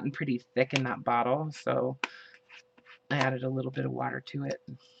had gotten pretty thick in that bottle, so I added a little bit of water to it.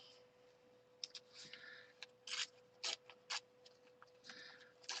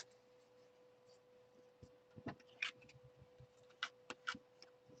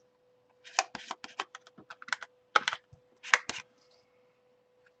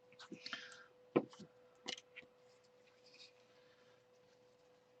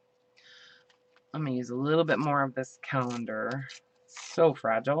 I'm going to use a little bit more of this calendar. So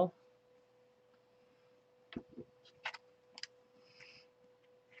fragile.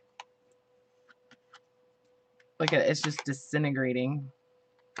 Look at it, it's just disintegrating.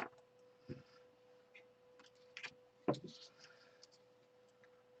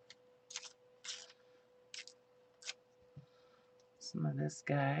 Some of this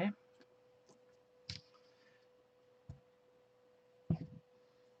guy.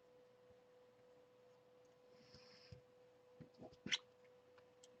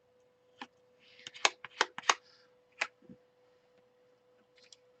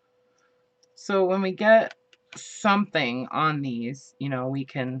 So when we get something on these, you know, we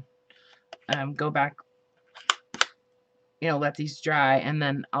can go back, you know, let these dry, and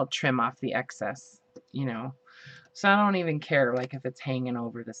then I'll trim off the excess, you know. So I don't even care, like, if it's hanging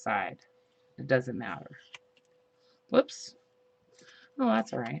over the side. It doesn't matter. Whoops. Oh,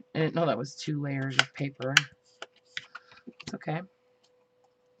 that's all right. I didn't know that was 2 layers of paper. It's okay.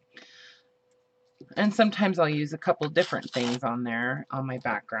 And sometimes I'll use a couple different things on there on my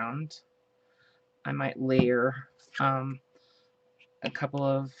background. I might layer a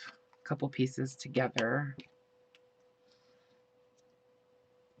couple pieces together.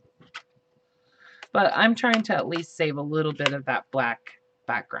 But I'm trying to at least save a little bit of that black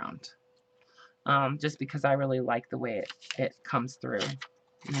background. Just because I really like the way it comes through,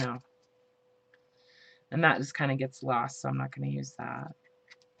 you know. And that just kind of gets lost, so I'm not going to use that.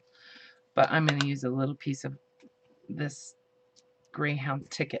 But I'm going to use a little piece of this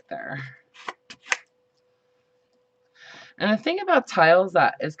Greyhound ticket there. And the thing about tiles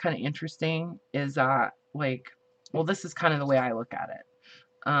that is kind of interesting is that, like, well, this is kind of the way I look at it.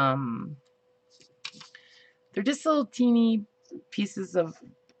 They're just little teeny pieces of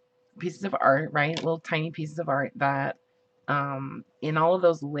art, right? Little tiny pieces of art that, in all of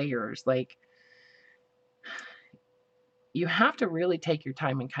those layers, like, you have to really take your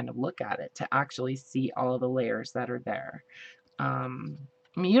time and kind of look at it to actually see all of the layers that are there. I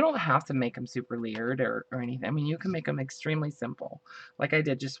mean, you don't have to make them super layered or anything. I mean, you can make them extremely simple, like I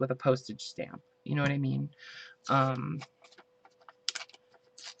did just with a postage stamp. You know what I mean?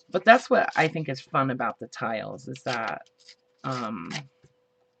 But that's what I think is fun about the tiles, is that,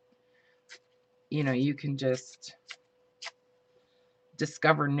 you know, you can just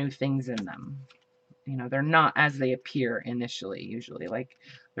discover new things in them. You know, they're not as they appear initially, usually. Like,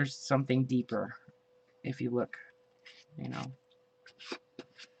 there's something deeper if you look, you know.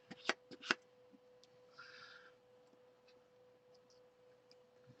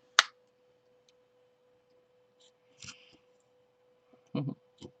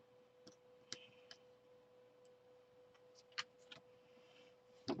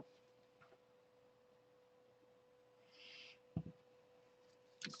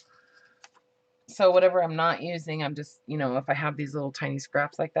 So whatever I'm not using, I'm just, you know, if I have these little tiny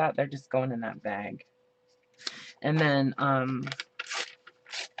scraps like that, they're just going in that bag. And then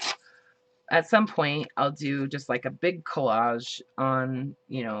at some point, I'll do just like a big collage on,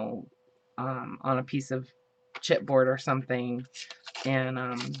 you know, on a piece of chipboard or something,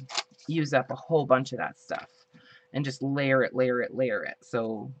 and use up a whole bunch of that stuff and just layer it, layer it, layer it.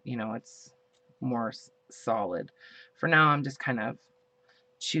 So, you know, it's more solid. For now, I'm just kind of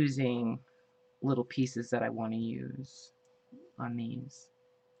choosing little pieces that I want to use on these.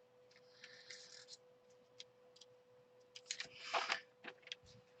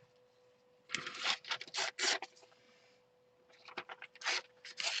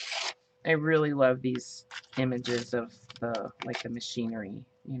 I really love these images of the, like, the machinery,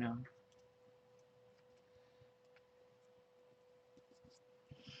 you know.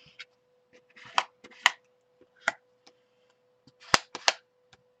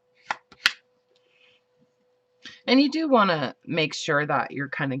 And you do want to make sure that you're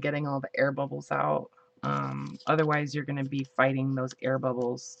kind of getting all the air bubbles out. Otherwise, you're going to be fighting those air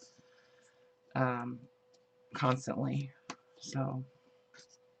bubbles constantly. So,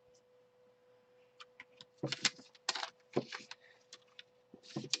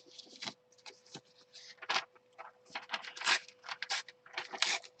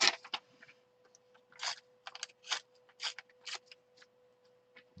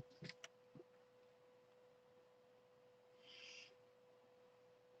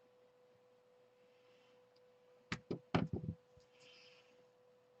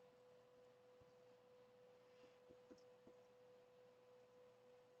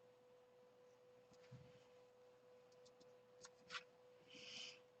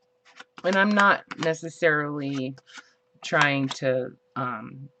 and I'm not necessarily trying to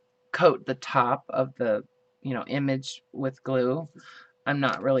coat the top of the, you know, image with glue. I'm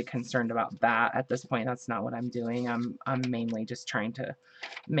not really concerned about that at this point. That's not what I'm doing. I'm mainly just trying to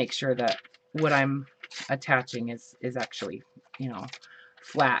make sure that what I'm attaching is actually, you know,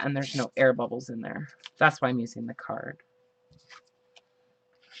 flat and there's no air bubbles in there. That's why I'm using the card.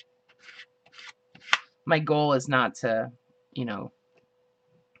 My goal is not to, you know,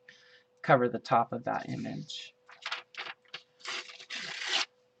 cover the top of that image.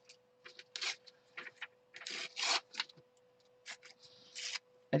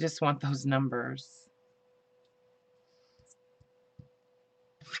 I just want those numbers.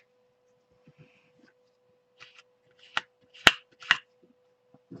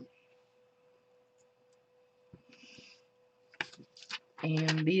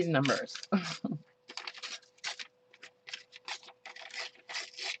 And these numbers.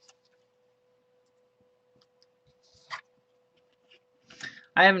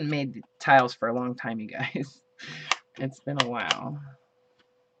 I haven't made tiles for a long time, you guys. It's been a while.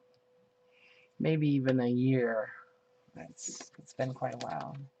 Maybe even a year. It's been quite a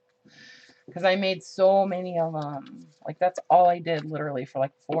while. because I made so many of them. Like, that's all I did literally for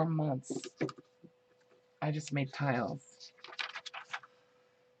like 4 months. I just made tiles.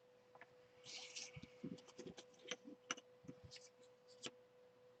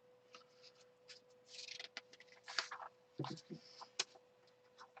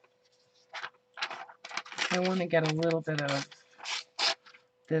 I want to get a little bit of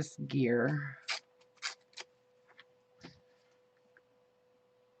this gear.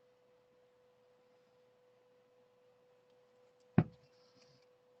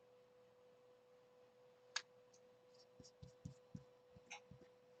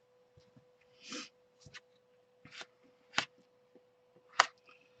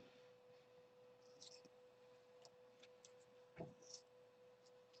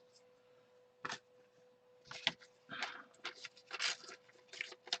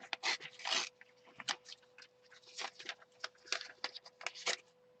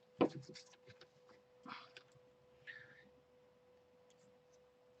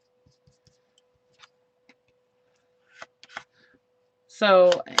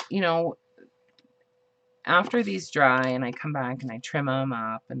 So, you know, after these dry and I come back and I trim them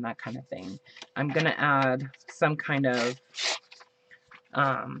up and that kind of thing, I'm going to add some kind of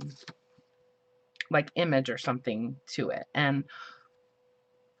like image or something to it. And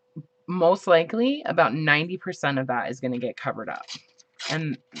most likely about 90% of that is going to get covered up.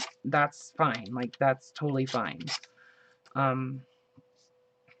 And that's fine. Like, that's totally fine.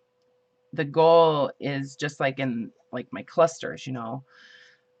 The goal is just like in like my clusters, you know,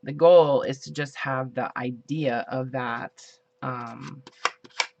 the goal is to just have the idea of that,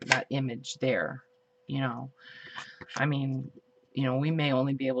 that image there, you know. I mean, you know, we may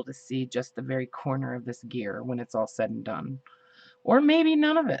only be able to see just the very corner of this gear when it's all said and done. Or maybe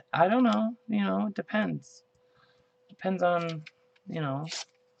none of it. I don't know. You know, it depends. Depends on, you know,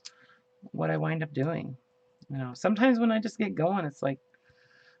 what I wind up doing. You know, sometimes when I just get going, it's like,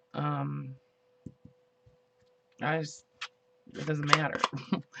 it doesn't matter.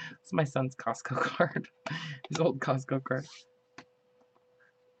 It's my son's Costco card. His old Costco card.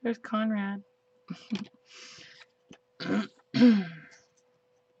 There's Conrad.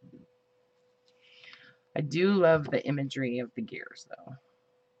 I do love the imagery of the gears, though.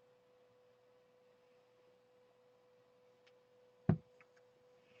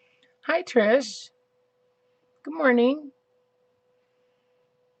 Hi, Trish. Good morning.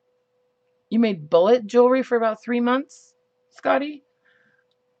 You made bullet jewelry for about 3 months, Scotty?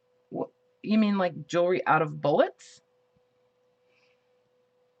 What, you mean like jewelry out of bullets?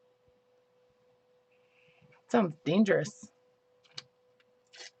 Sounds dangerous.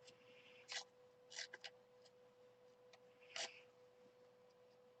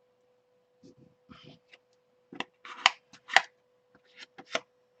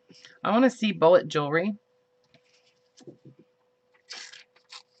 I want to see bullet jewelry.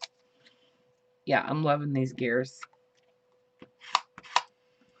 Yeah, I'm loving these gears.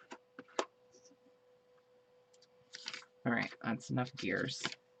 All right, that's enough gears.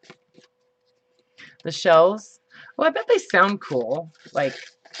 The shells, well, I bet they sound cool, like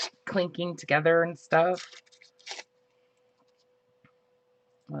clinking together and stuff.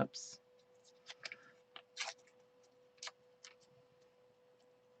 Whoops.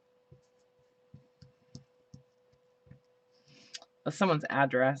 That's someone's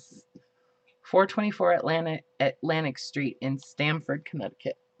address. 424 Atlantic Street in Stamford,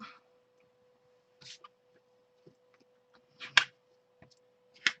 Connecticut.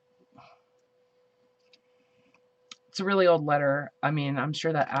 It's a really old letter. I mean, I'm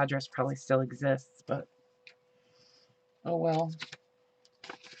sure that address probably still exists, but oh well.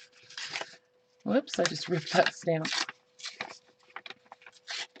 Whoops, I just ripped that stamp.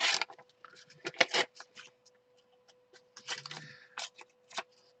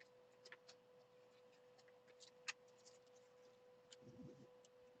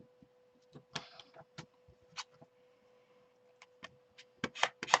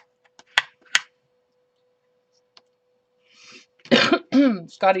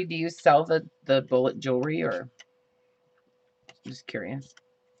 Scotty, do you sell the bullet jewelry, or I'm just curious?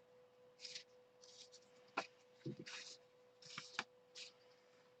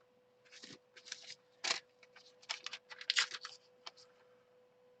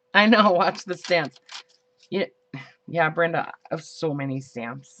 I know, watch the stamps. Yeah, Brenda, I have so many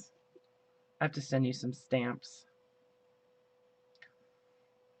stamps. I have to send you some stamps.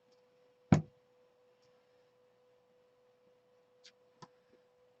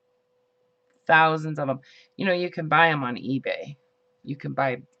 Thousands of them. You know, you can buy them on eBay. You can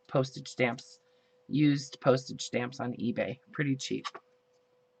buy postage stamps, used postage stamps on eBay. Pretty cheap.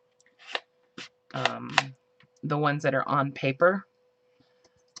 The ones that are on paper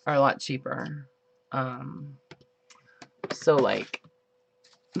are a lot cheaper. So like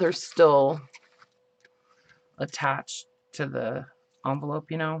they're still attached to the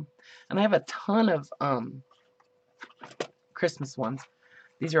envelope, you know. And I have a ton of Christmas ones.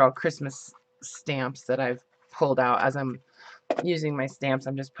 These are all Christmas stamps that I've pulled out. As I'm using my stamps,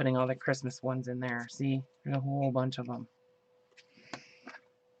 I'm just putting all the Christmas ones in there. See, there's a whole bunch of them.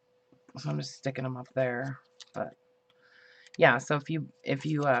 So I'm just sticking them up there. But yeah, so if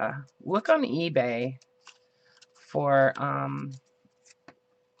you look on eBay for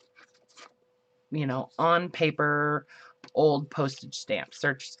you know, on paper old postage stamps,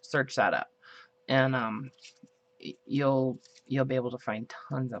 search that up, and you'll be able to find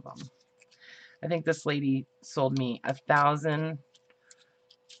tons of them. I think this lady sold me 1,000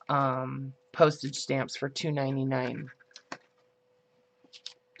 postage stamps for $2.99.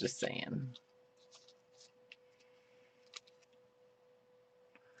 Just saying.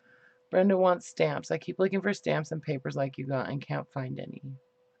 Brenda wants stamps. I keep looking for stamps and papers like you got and can't find any.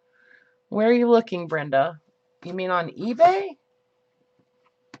 Where are you looking, Brenda? You mean on eBay?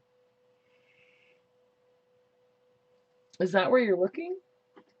 Is that where you're looking?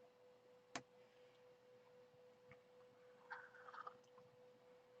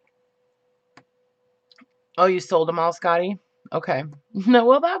 Oh, you sold them all, Scotty? Okay. No,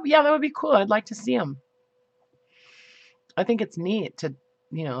 well, that would be cool. I'd like to see them. I think it's neat to,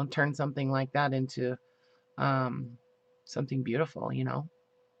 you know, turn something like that into something beautiful, you know.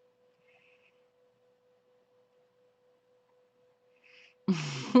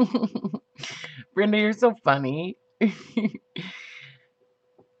 Brenda, you're so funny.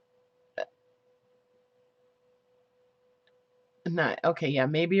 Not okay, yeah,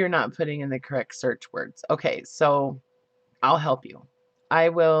 maybe you're not putting in the correct search words. Okay, so I'll help you.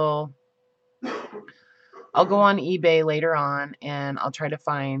 I'll go on eBay later on and I'll try to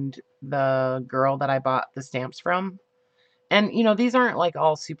find the girl that I bought the stamps from. And you know, these aren't like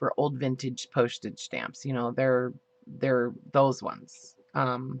all super old vintage postage stamps, you know, they're those ones.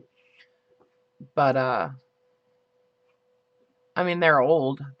 But I mean they're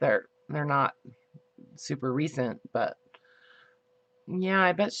old. They're not super recent, but yeah,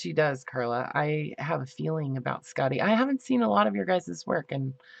 I bet she does, Carla. I have a feeling about Scotty. I haven't seen a lot of your guys' work,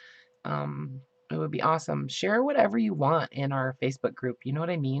 and it would be awesome. Share whatever you want in our Facebook group. You know what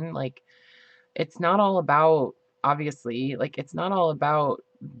I mean? Like, it's not all about, obviously, like it's not all about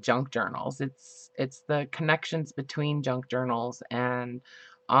junk journals. It's the connections between junk journals and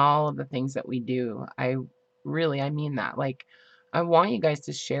all of the things that we do. I mean that. Like, I want you guys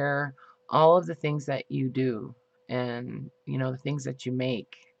to share all of the things that you do, and you know, the things that you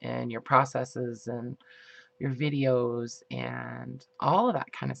make and your processes and your videos and all of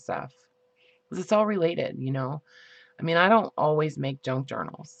that kind of stuff, because it's all related, you know. I mean, I don't always make junk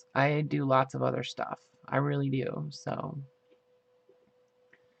journals. I do lots of other stuff. I really do. So,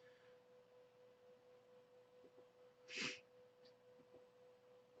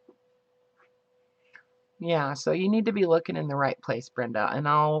 yeah, so you need to be looking in the right place, Brenda, and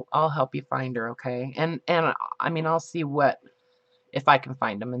I'll help you find her, okay? And I mean, I'll see what if I can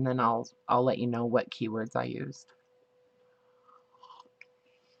find them, and then I'll let you know what keywords I used.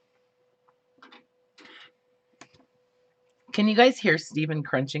 Can you guys hear Steven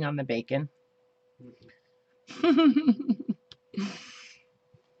crunching on the bacon?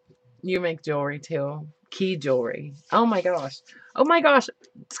 You make jewelry too. Key jewelry. Oh my gosh. Oh my gosh.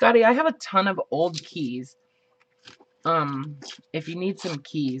 Scotty, I have a ton of old keys. If you need some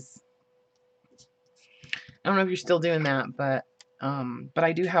keys. I don't know if you're still doing that, but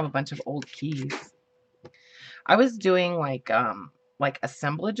I do have a bunch of old keys. I was doing like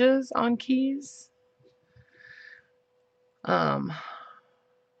assemblages on keys. Yeah,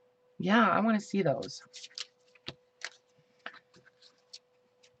 I want to see those.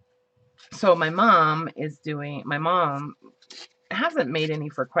 So my mom hasn't made any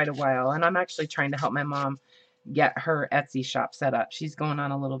for quite a while, and I'm actually trying to help my mom get her Etsy shop set up. She's going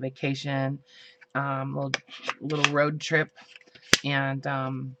on a little vacation, little road trip, and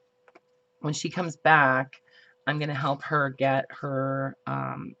when she comes back, I'm gonna help her get her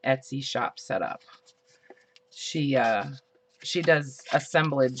Etsy shop set up. She does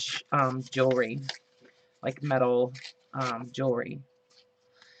assemblage jewelry, like metal jewelry,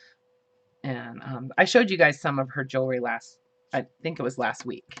 and I showed you guys some of her jewelry I think it was last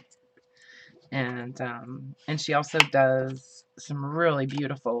week, and she also does some really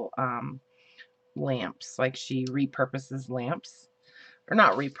beautiful lamps. Like, she repurposes lamps, or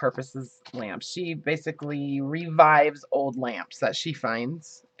not repurposes lamps. She basically revives old lamps that she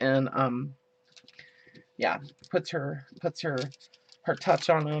finds, and yeah, puts her touch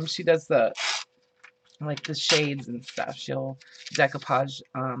on them. She does the like the shades and stuff. She'll decoupage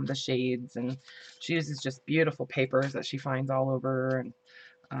the shades, and she uses just beautiful papers that she finds all over. And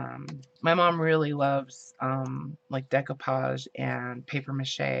my mom really loves like decoupage and paper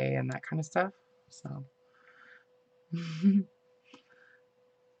mache and that kind of stuff. So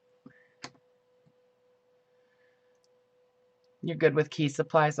you're good with key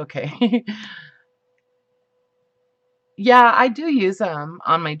supplies, okay? Yeah, I do use them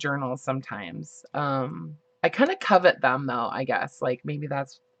on my journals sometimes. I kind of covet them though, I guess. Like maybe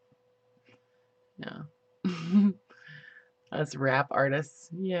that's yeah. As rap artists.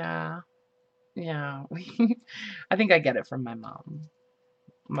 Yeah. Yeah. I think I get it from my mom.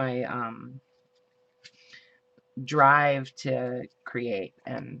 My drive to create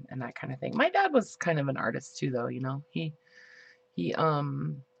and that kind of thing. My dad was kind of an artist too though, you know. He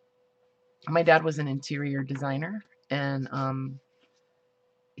my dad was an interior designer, and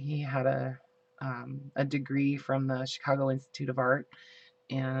he had a degree from the Chicago Institute of Art,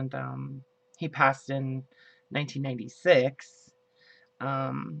 and he passed in 1996.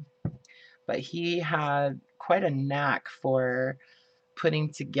 Um, but he had quite a knack for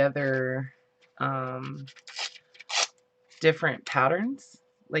putting together um, different patterns.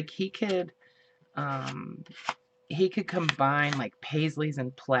 Like um, he could combine like paisleys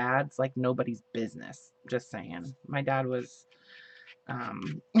and plaids like nobody's business. Just saying, my dad was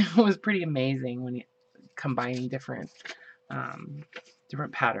was pretty amazing when he combining um,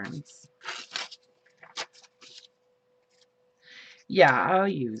 different patterns. Yeah, I'll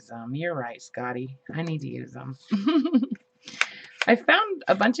use them. You're right, Scotty. I need to use them. I found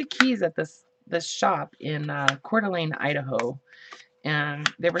a bunch of keys at this shop in Coeur d'Alene, Idaho,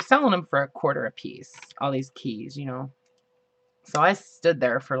 and they were selling them for $1 a piece. All these keys, you know. So I stood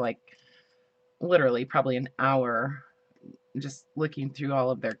there for like literally probably an hour just looking through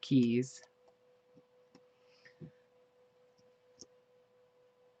all of their keys.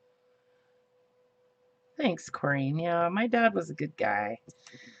 Thanks, Corrine. Yeah, my dad was a good guy.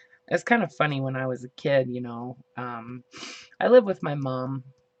 It's kind of funny when I was a kid, you know. I lived with my mom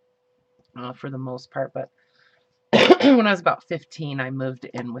for the most part, but when I was about 15, I moved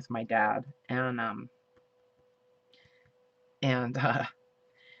in with my dad, and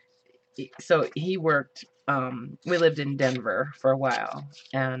so he worked. We lived in Denver for a while,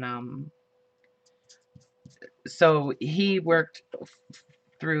 and so he worked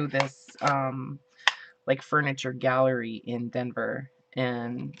through this like furniture gallery in Denver,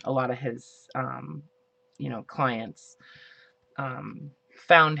 and a lot of his you know clients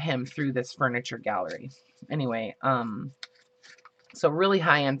found him through this furniture gallery. Anyway, so really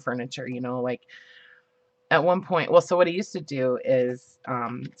high end furniture, you know, like at one point, well, so what he used to do is,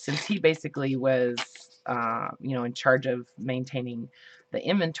 since he basically was, you know, in charge of maintaining the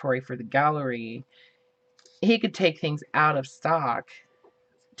inventory for the gallery, he could take things out of stock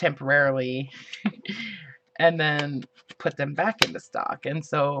temporarily and then put them back into stock. And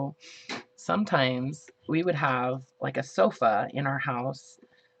so sometimes we would have like a sofa in our house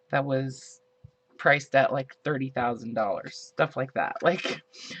that was priced at like $30,000, stuff like that. Like,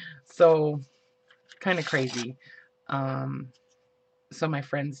 so kind of crazy. Um, so my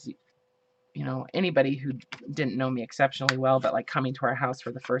friends, you know, anybody who didn't know me exceptionally well, but like coming to our house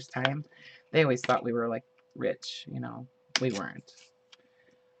for the first time, they always thought we were like rich, you know. We weren't.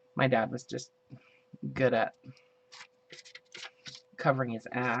 My dad was just good at covering his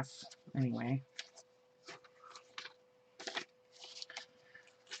ass. Anyway.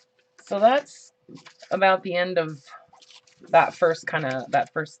 So that's about the end of that first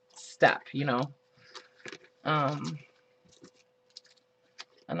step, you know. Um,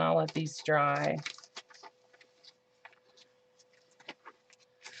 and I'll let these dry.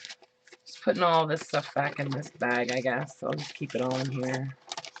 Just putting all this stuff back in this bag, I guess. I'll just keep it all in here.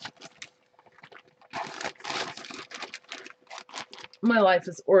 My life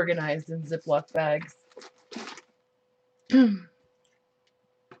is organized in Ziploc bags.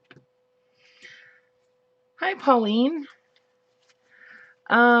 Hi, Pauline.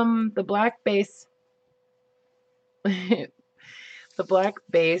 The black base. The black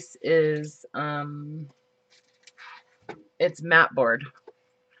base is it's matte board.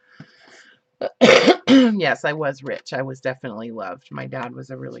 Yes, I was rich. I was definitely loved. My dad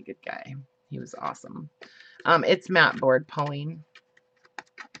was a really good guy. He was awesome. It's matte board, Pauline.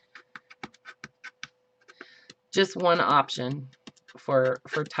 Just one option for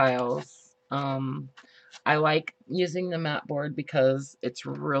tiles. I like using the matte board because it's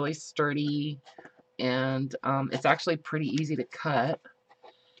really sturdy, and it's actually pretty easy to cut.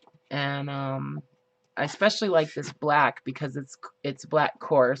 And I especially like this black because it's black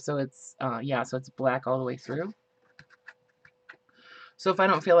core, so it's yeah, so it's black all the way through. So if I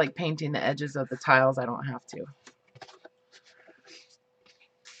don't feel like painting the edges of the tiles, I don't have to.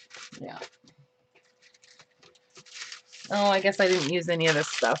 Yeah. Oh, I guess I didn't use any of this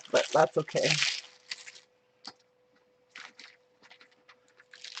stuff, but that's okay.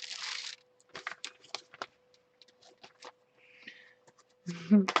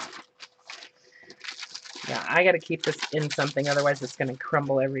 Yeah, I got to keep this in something, otherwise it's going to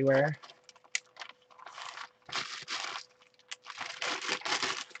crumble everywhere.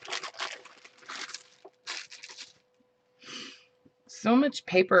 So much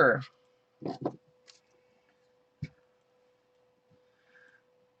paper.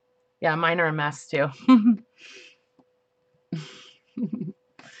 Yeah, mine are a mess too.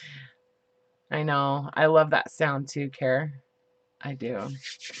 I know. I love that sound too, Care. I do.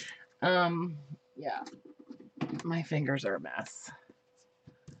 Yeah. My fingers are a mess.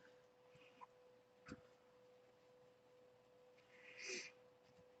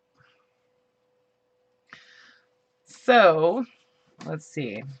 So, let's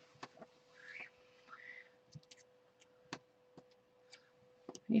see.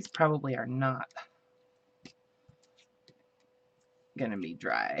 These probably are not going to be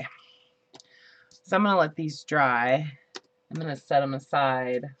dry. So I'm going to let these dry. I'm going to set them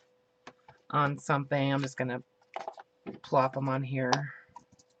aside on something. I'm just going to plop them on here.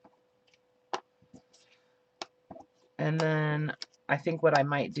 And then I think what I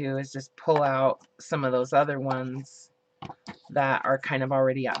might do is just pull out some of those other ones that are kind of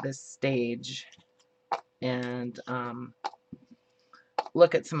already at this stage and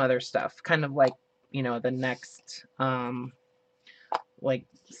look at some other stuff, kind of like, you know, the next like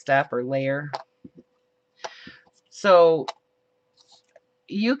step or layer. So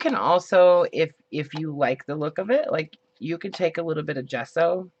you can also, if you like the look of it, like you could take a little bit of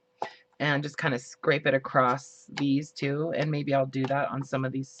gesso and just kind of scrape it across these two, and maybe I'll do that on some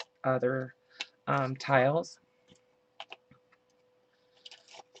of these other tiles.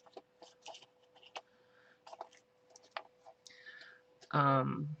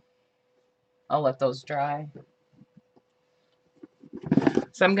 I'll let those dry.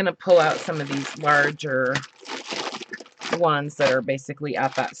 So I'm going to pull out some of these larger ones that are basically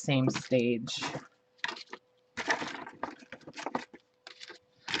at that same stage.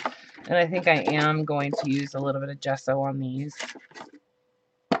 And I think I am going to use a little bit of gesso on these.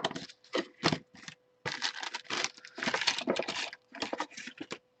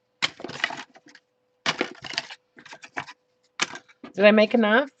 Did I make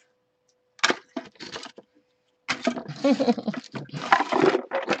enough?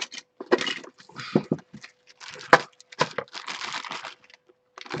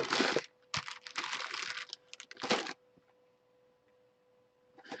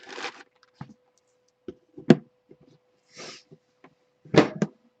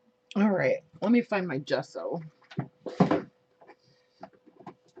 All right, let me find my gesso.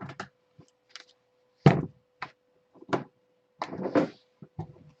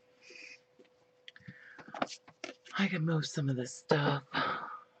 I can move some of this stuff. All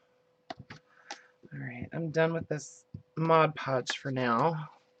right, I'm done with this Mod Podge for now.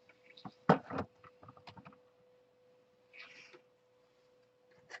 Oh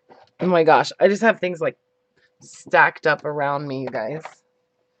my gosh, I just have things like stacked up around me, you guys.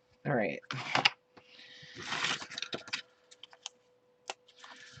 All right.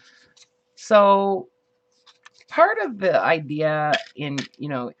 So part of the idea in, you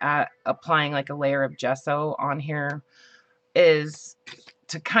know, applying like a layer of gesso on here is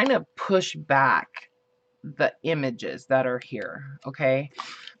to kind of push back the images that are here, okay?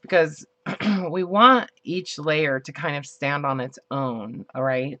 Because we want each layer to kind of stand on its own, all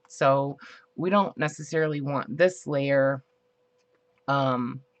right? So we don't necessarily want this layer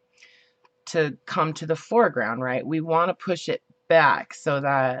to come to the foreground, right? We want to push it back so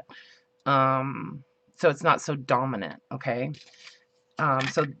that so it's not so dominant, okay?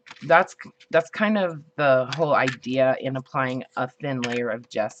 So that's kind of the whole idea in applying a thin layer of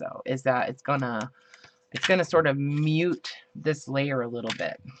gesso, is that it's gonna sort of mute this layer a little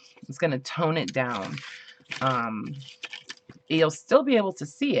bit. It's gonna tone it down. You'll still be able to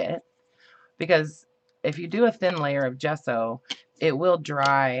see it, because if you do a thin layer of gesso, it will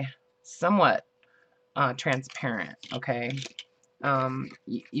dry somewhat transparent, okay?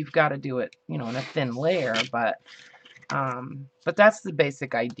 You've got to do it, you know, in a thin layer, but that's the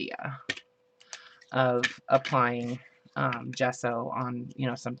basic idea of applying gesso on, you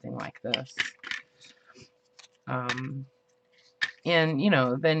know, something like this. And, you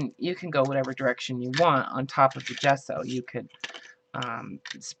know, then you can go whatever direction you want on top of the gesso. You could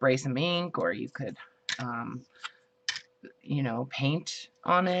spray some ink, or you could, you know, paint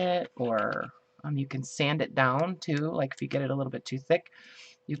on it, or you can sand it down too. Like if you get it a little bit too thick,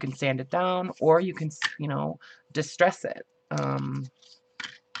 you can sand it down, or you can, you know, distress it.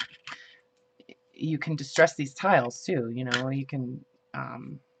 You can distress these tiles too, you know, you can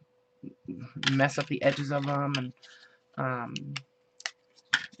mess up the edges of them, and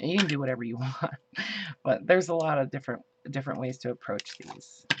you can do whatever you want. But there's a lot of different ways to approach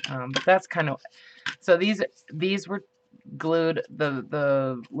these. But that's kind of, so these were glued,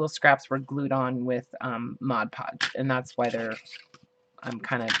 the little scraps were glued on with Mod Podge, and that's why I'm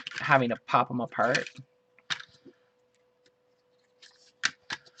kind of having to pop them apart.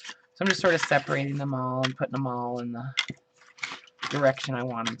 So I'm just sort of separating them all and putting them all in the direction I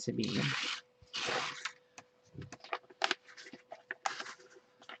want them to be.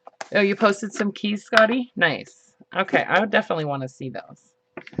 Oh, you posted some keys, Scotty? Nice. Okay, I would definitely want to see those.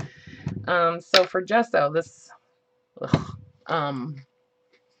 So for gesso, this, I'm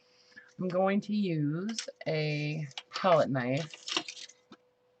going to use a palette knife.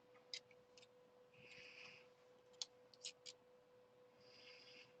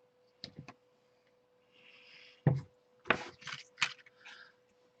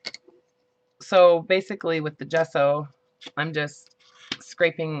 So basically with the gesso, I'm just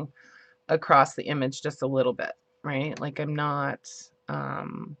scraping across the image just a little bit, right? Like I'm not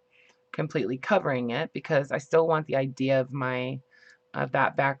completely covering it, because I still want the idea of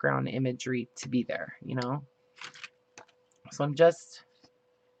that background imagery to be there, you know? So I'm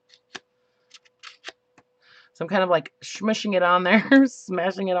kind of like smushing it on there,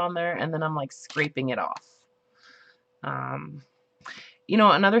 smashing it on there, and then I'm like scraping it off. You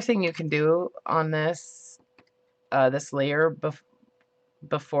know, another thing you can do on this this layer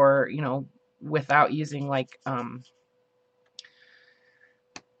before, you know, without using like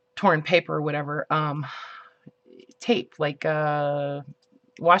torn paper or whatever, tape, like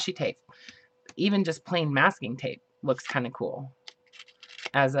washi tape, even just plain masking tape looks kind of cool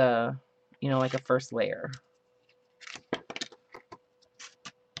as a, you know, like a first layer.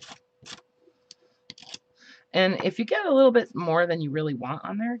 And if you get a little bit more than you really want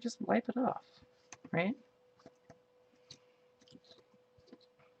on there, just wipe it off, right?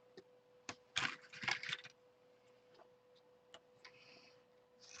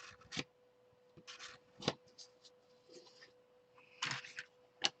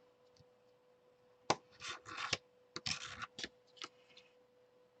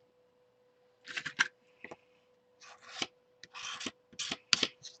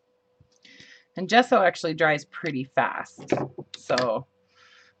 And gesso actually dries pretty fast. So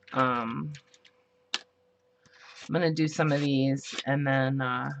I'm going to do some of these, and then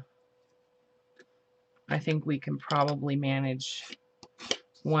I think we can probably manage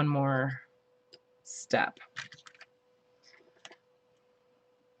one more step.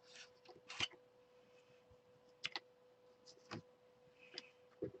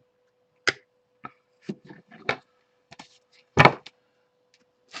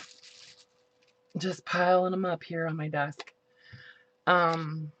 Just piling them up here on my desk.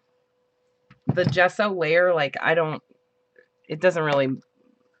 The gesso layer, like it doesn't really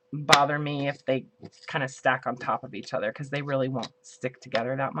bother me if they kind of stack on top of each other, because they really won't stick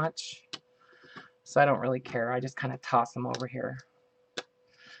together that much. So I don't really care. I just kind of toss them over here.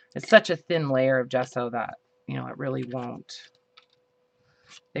 It's such a thin layer of gesso that, you know,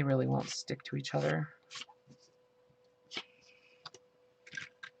 they really won't stick to each other.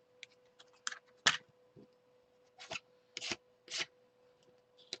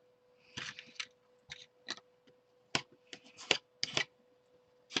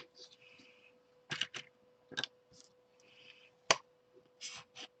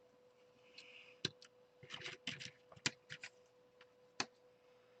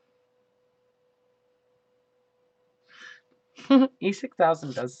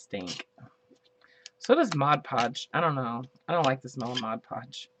 E6000 does stink. So does Mod Podge. I don't know. I don't like the smell of Mod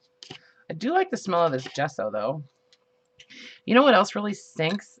Podge. I do like the smell of this gesso, though. You know what else really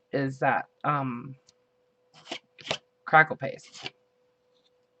stinks is that crackle paste.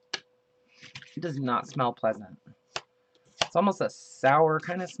 It does not smell pleasant. It's almost a sour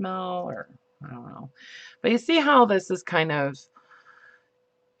kind of smell, or I don't know. But you see how this is kind of,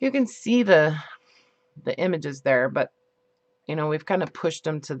 you can see the images there, but you know, we've kind of pushed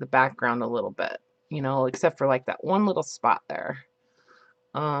them to the background a little bit, you know, except for like that one little spot there.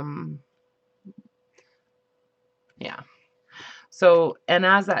 Yeah. So, and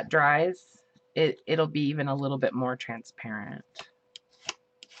as that dries, it'll be even a little bit more transparent.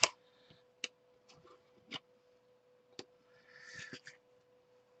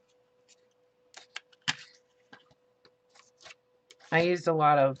 I used a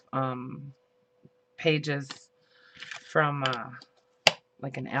lot of pages from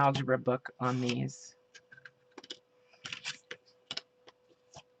like an algebra book on these.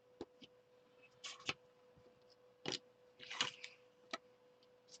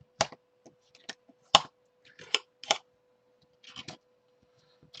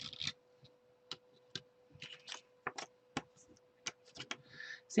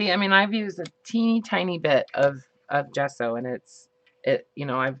 See, I mean, I've used a teeny tiny bit of gesso, and you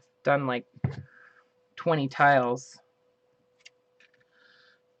know, I've done like 20 tiles.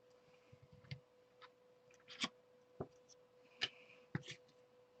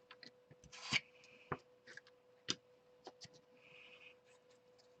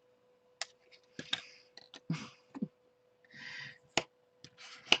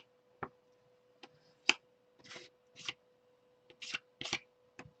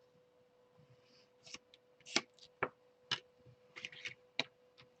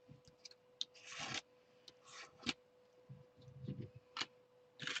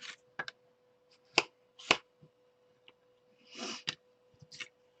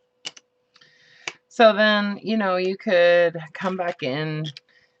 So then, you know, you could come back in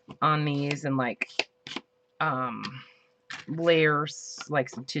on these and like layers like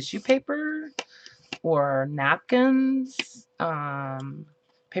some tissue paper or napkins,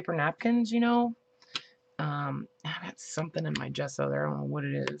 paper napkins, you know. That's something in my gesso there. I don't know what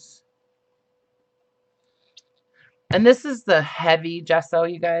it is. And this is the heavy gesso,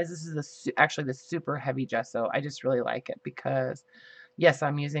 you guys. This is actually the super heavy gesso. I just really like it because, yes,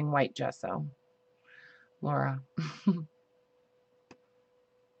 I'm using white gesso. Laura.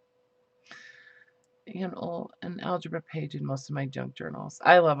 And an algebra page in most of my junk journals.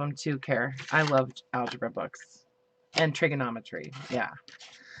 I love them too, Care. I love algebra books. And trigonometry, yeah.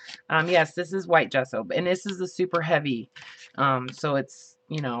 Yes, this is white gesso, and this is the super heavy. So it's,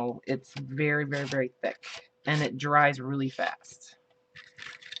 you know, it's very, very, very thick, and it dries really fast.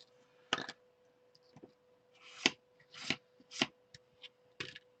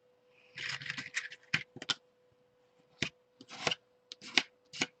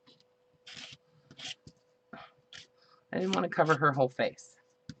 I didn't want to cover her whole face.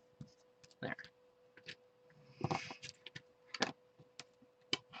 There.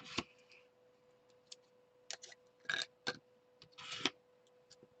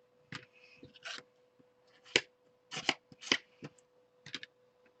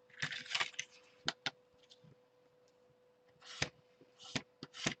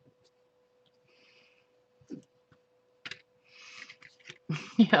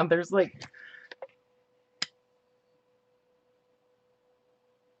 Yeah, there's like...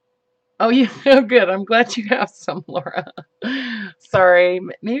 Oh, yeah, good. I'm glad you have some, Laura. Sorry,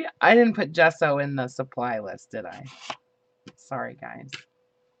 maybe I didn't put gesso in the supply list, did I? Sorry, guys.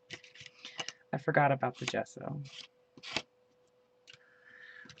 I forgot about the gesso.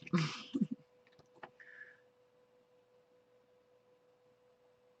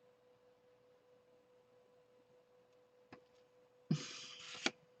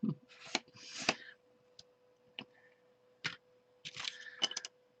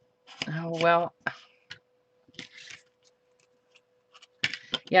 Oh, well.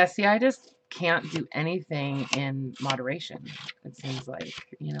 Yeah, see, I just can't do anything in moderation. It seems like,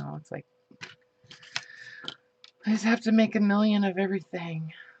 you know, it's like I just have to make a million of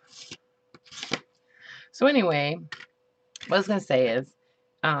everything. So anyway, what I was going to say is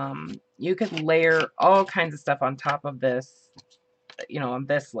you could layer all kinds of stuff on top of this, you know, on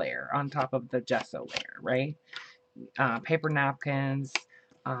this layer, on top of the gesso layer, right? Paper napkins,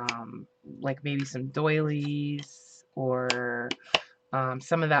 like maybe some doilies, or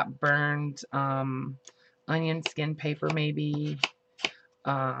some of that burned onion skin paper maybe.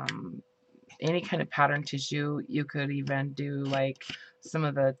 Any kind of pattern tissue. You could even do like some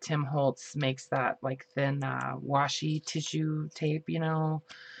of the Tim Holtz makes that like thin washi tissue tape, you know.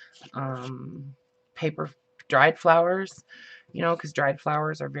 Paper dried flowers, you know, because dried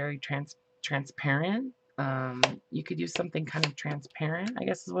flowers are very transparent. You could use something kind of transparent, I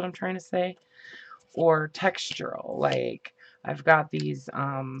guess is what I'm trying to say, or textural. Like I've got these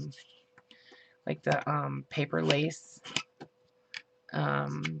like the paper lace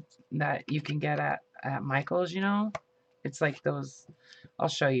that you can get at Michael's, you know. It's like those, I'll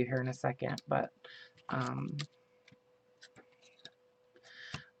show you here in a second, but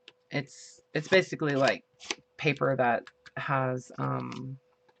it's basically like paper that has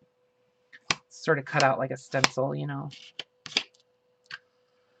sort of cut out like a stencil, you know.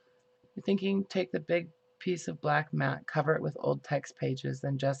 You're thinking take the big piece of black mat, cover it with old text pages,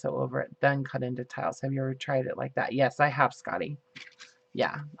 then gesso over it, then cut into tiles. Have you ever tried it like that? Yes, I have, Scotty.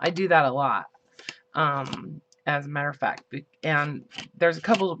 Yeah, I do that a lot. As a matter of fact, and there's a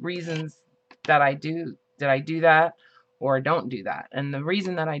couple of reasons that I do that or don't do that. And the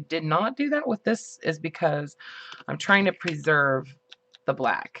reason that I did not do that with this is because I'm trying to preserve the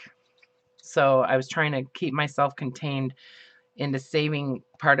black. So I was trying to keep myself contained into saving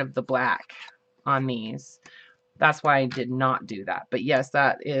part of the black on these. That's why I did not do that. But yes,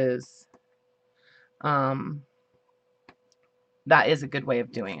 that is a good way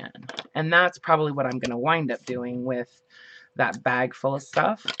of doing it. And that's probably what I'm going to wind up doing with that bag full of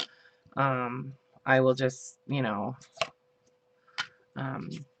stuff. I will just, you know,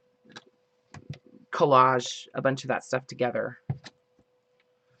 collage a bunch of that stuff together.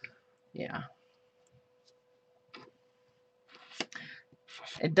 Yeah.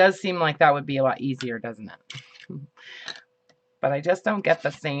 It does seem like that would be a lot easier, doesn't it? But I just don't get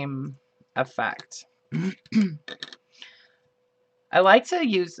the same effect. I like to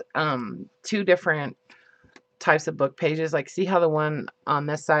use two different types of book pages. Like, see how the one on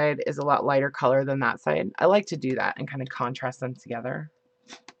this side is a lot lighter color than that side? I like to do that and kind of contrast them together.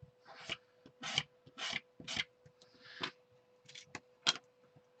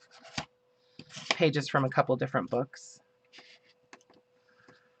 Pages from a couple different books.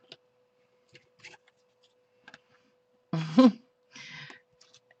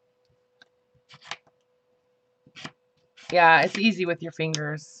 Yeah, it's easy with your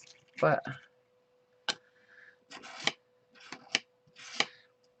fingers, but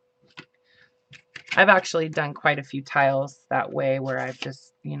I've actually done quite a few tiles that way where I've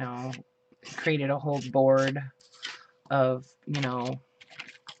just, you know, created a whole board of, you know,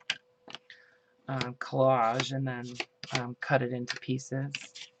 collage and then cut it into pieces.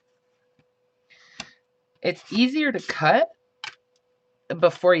 It's easier to cut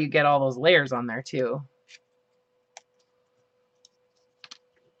before you get all those layers on there too.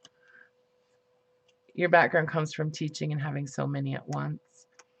 Your background comes from teaching and having so many at once.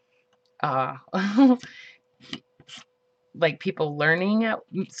 Like people learning at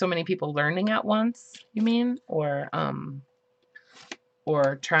so many people learning at once, you mean? Or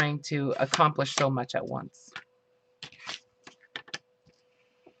trying to accomplish so much at once?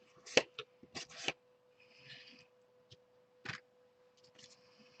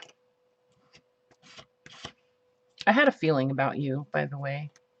 I had a feeling about you, by the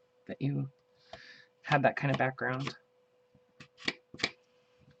way, that you had that kind of background.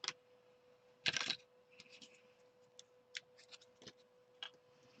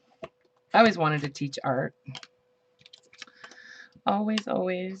 I always wanted to teach art. Always,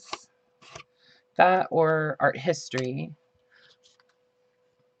 always. That or art history.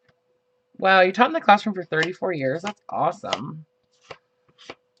 Wow, you taught in the classroom for 34 years? That's awesome.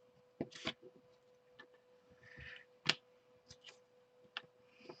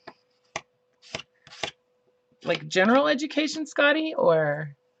 Like general education, Scotty,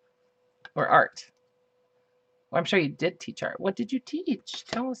 or art? Well, I'm sure you did teach art. What did you teach?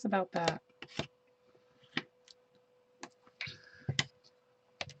 Tell us about that.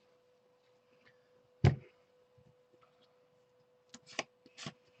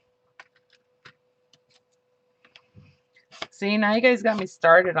 See, now you guys got me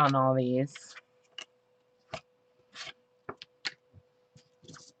started on all these.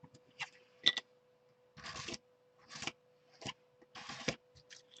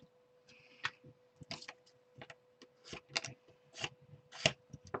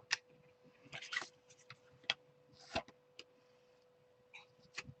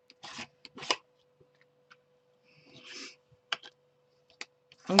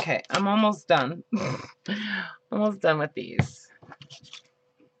 Okay, I'm almost done. Almost done with these.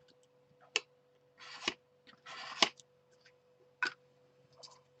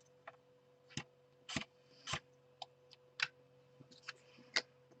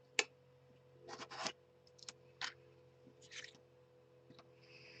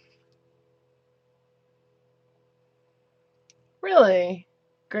 Really?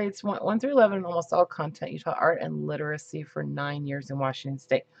 Grades 1 through 11, almost all content. You taught art and literacy for 9 years in Washington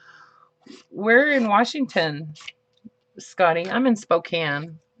State. We're in Washington, Scotty. I'm in Spokane.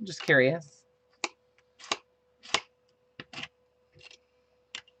 I'm just curious.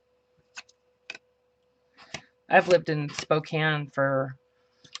 I've lived in Spokane for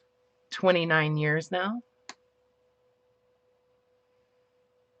 29 years now.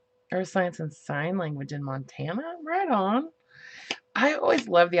 Earth Science and Sign Language in Montana? Right on. I always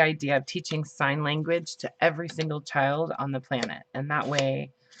love the idea of teaching sign language to every single child on the planet. And that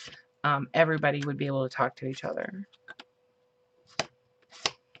way, everybody would be able to talk to each other,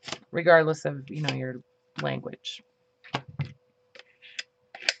 regardless of, you know, your language.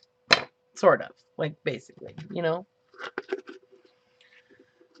 Sort of, like, basically, you know.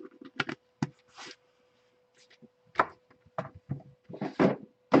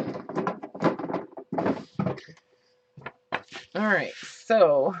 All right,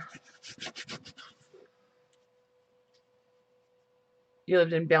 so you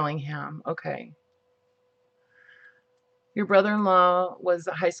lived in Bellingham. Okay. Your brother-in-law was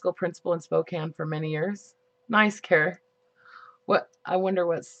a high school principal in Spokane for many years. Nice, Care. What, I wonder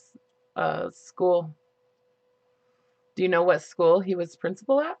what school. Do you know what school he was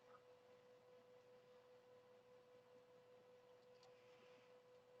principal at?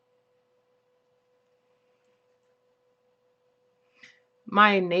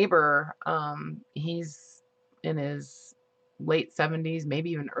 My neighbor, he's in his late 70s,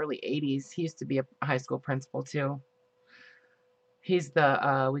 maybe even early 80s. He used to be a high school principal too. He's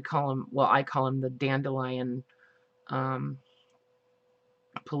the we call him, well, I call him the dandelion um,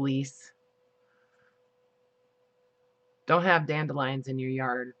 police. Don't have dandelions in your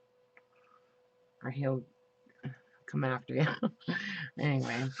yard, or he'll come after you.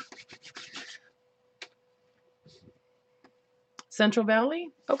 Anyway, Central Valley.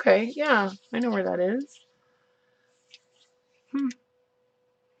 Okay, yeah, I know where that is. Hmm.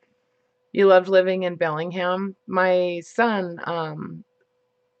 You loved living in Bellingham. My son,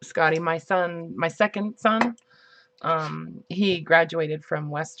 Scotty, my second son, he graduated from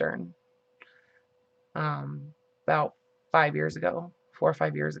Western about 5 years ago, 4 or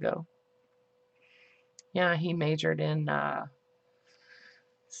 5 years ago. Yeah, he majored in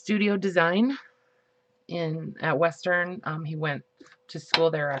studio design at Western. He went to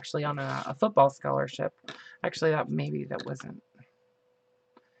school there actually on a football scholarship. Actually, that wasn't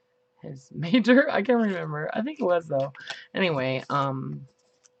his major. I can't remember. I think it was though. Anyway,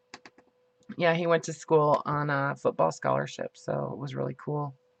 yeah, he went to school on a football scholarship, so it was really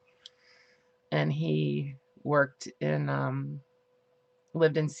cool. And he worked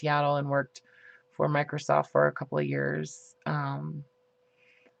lived in Seattle and worked for Microsoft for a couple of years.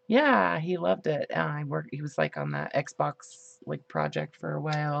 Yeah, he loved it. He was like on the Xbox like project for a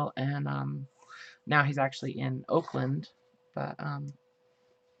while, and now he's actually in Oakland. But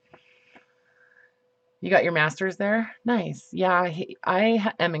you got your master's there? Nice. Yeah,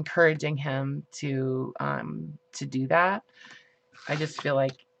 I am encouraging him to do that. I just feel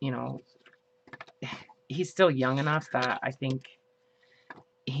like, you know, he's still young enough that I think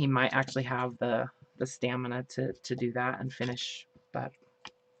he might actually have the stamina to do that and finish. But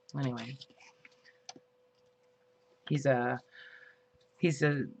anyway, he's a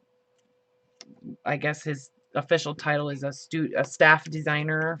I guess his official title is a staff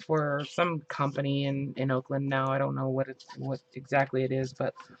designer for some company in Oakland now. I don't know what exactly it is,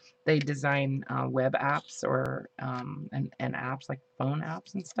 but they design web apps or and apps like phone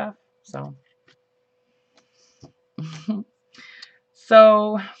apps and stuff. So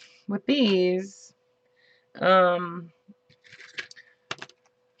so with these,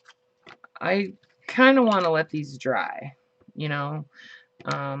 I kind of want to let these dry, you know,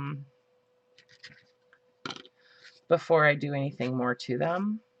 before I do anything more to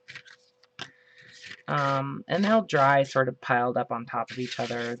them. And they'll dry sort of piled up on top of each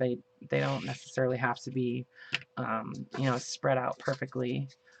other. They don't necessarily have to be, you know, spread out perfectly.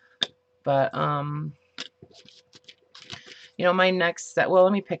 But, you know, my next set, well,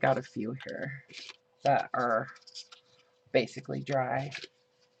 let me pick out a few here that are basically dry.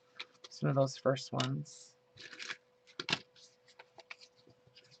 Some of those first ones.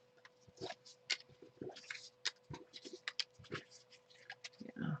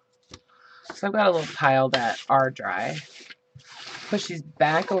 Yeah. So I've got a little pile that are dry. Push these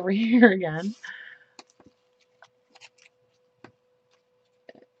back over here again.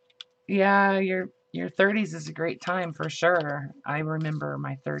 Yeah, your 30s is a great time for sure. I remember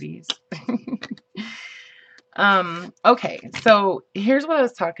my 30s. Okay, so here's what I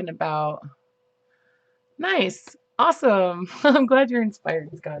was talking about. Nice. Awesome. I'm glad you're inspired,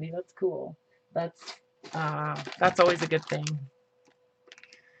 Scotty. That's cool. That's always a good thing.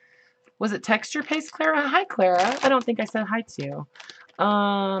 Was it texture paste, Clara? Hi, Clara. I don't think I said hi to you.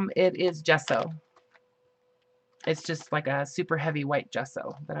 It is gesso. It's just like a super heavy white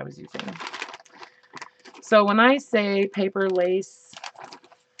gesso that I was using. So when I say paper lace,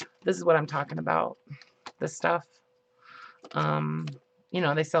 this is what I'm talking about. This stuff. You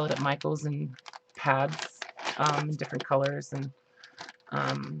know, they sell it at Michael's in pads, in different colors and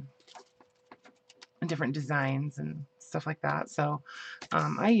different designs and stuff like that. So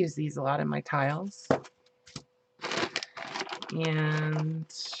I use these a lot in my tiles. And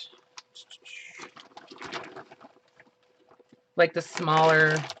like the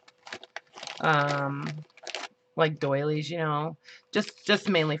smaller like doilies, you know, just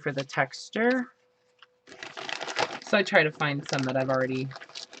mainly for the texture. So I try to find some that I've already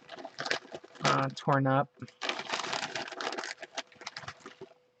torn up.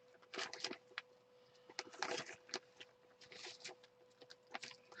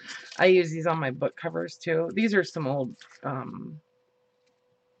 I use these on my book covers too. These are some old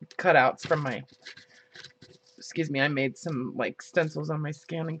cutouts from my, excuse me, I made some like stencils on my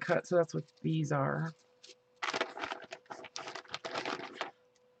Scan and Cut, so that's what these are.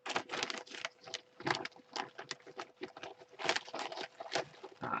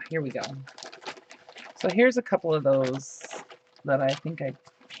 Here we go. So here's a couple of those that I think I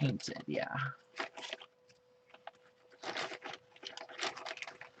painted, yeah.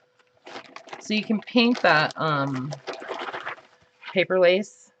 So you can paint that paper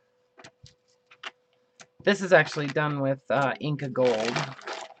lace. This is actually done with Inka Gold.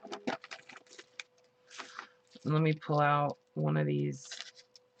 And let me pull out one of these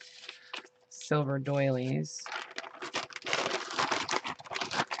silver doilies.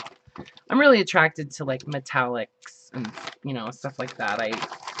 I'm really attracted to like metallics and, you know, stuff like that.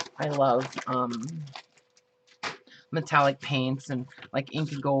 I love metallic paints and like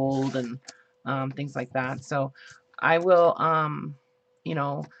Inka Gold and things like that. So I will, you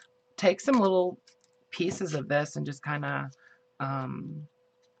know, take some little pieces of this and just kind of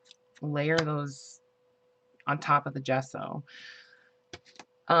layer those on top of the gesso.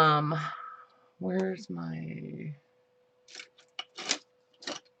 Where's my...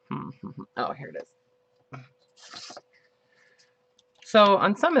 Oh, here it is. So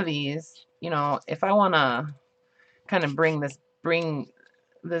on some of these, you know, if I want to kind of bring this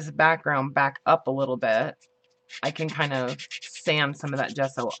background back up a little bit, I can kind of sand some of that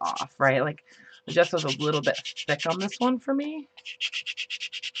gesso off, right? Like the gesso's a little bit thick on this one for me.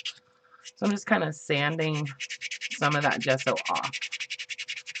 So I'm just kind of sanding some of that gesso off.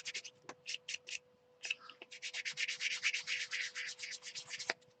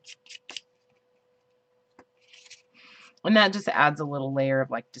 And that just adds a little layer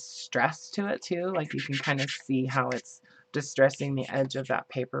of like distress to it too. Like you can kind of see how it's distressing the edge of that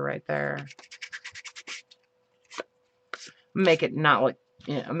paper right there. Make it not look,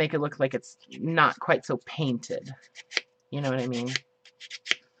 you know, make it look like it's not quite so painted. You know what I mean?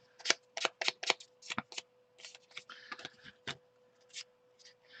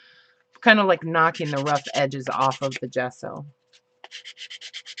 Kind of like knocking the rough edges off of the gesso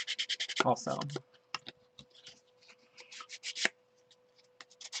also.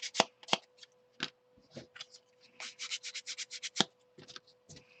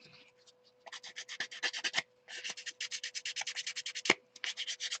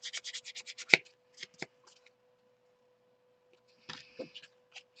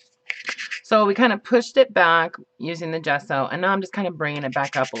 So we kind of pushed it back using the gesso, and now I'm just kind of bringing it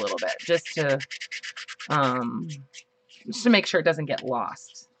back up a little bit just to make sure it doesn't get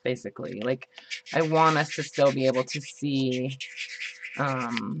lost, basically. Like, I want us to still be able to see,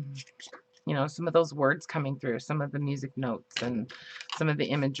 you know, some of those words coming through, some of the music notes and some of the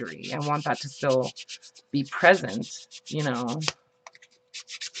imagery. I want that to still be present, you know.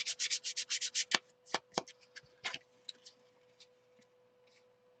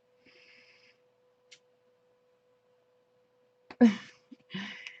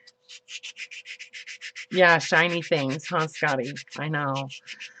 Yeah, shiny things, huh, Scotty? I know.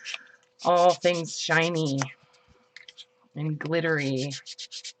 All things shiny and glittery.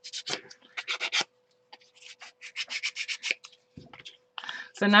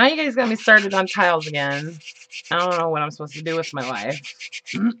 So now you guys got me started on tiles again. I don't know what I'm supposed to do with my life.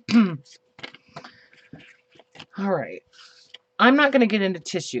 All right. I'm not going to get into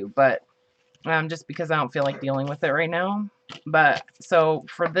tissue, but just because I don't feel like dealing with it right now. But so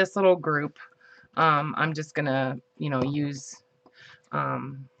for this little group, I'm just going to, you know, use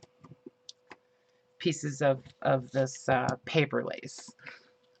pieces of this paper lace.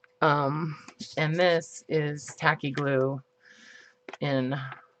 And this is tacky glue in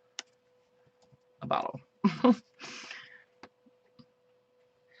a bottle.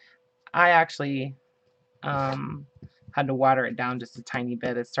 I actually had to water it down just a tiny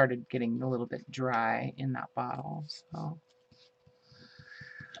bit. It started getting a little bit dry in that bottle.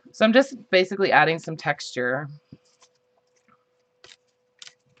 So I'm just basically adding some texture.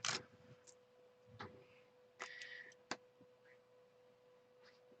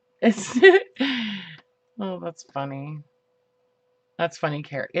 It's oh, that's funny. That's funny,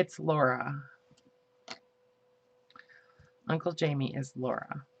 Carrie. It's Laura. Uncle Jamie is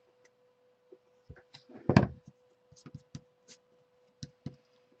Laura.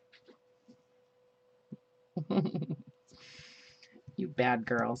 You bad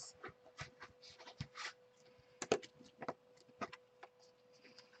girls.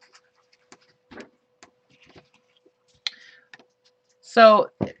 So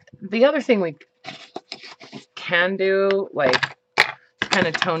the other thing we can do, like kind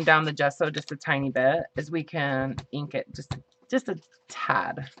of tone down the gesso just a tiny bit, is we can ink it just a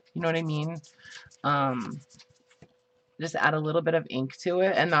tad. You know what I mean? Just add a little bit of ink to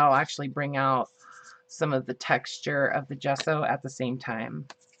it, and that'll actually bring out some of the texture of the gesso at the same time.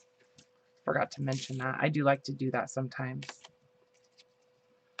 Forgot to mention that. I do like to do that sometimes.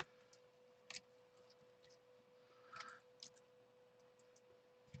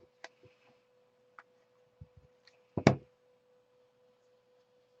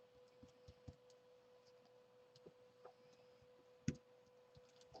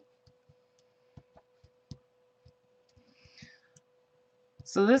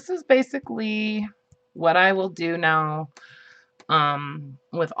 So this is basically what I will do now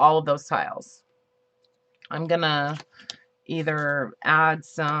with all of those tiles. I'm gonna either add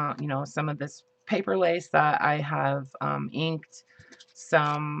some, some of this paper lace that I have inked,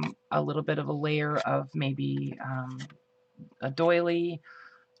 a little bit of a layer of maybe a doily.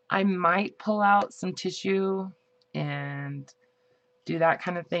 I might pull out some tissue and do that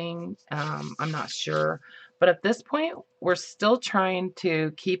kind of thing. I'm not sure. But at this point, we're still trying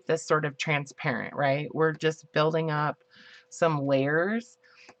to keep this sort of transparent, right? We're just building up some layers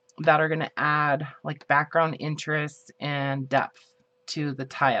that are going to add like background interest and depth to the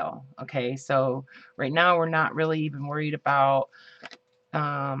tile. Okay, so right now we're not really even worried about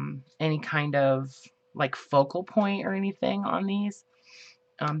any kind of like focal point or anything on these.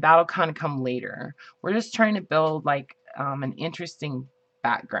 That'll kind of come later. We're just trying to build like an interesting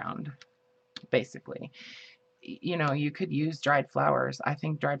background, basically. You could use dried flowers. I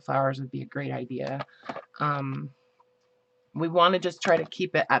think dried flowers would be a great idea. We want to just try to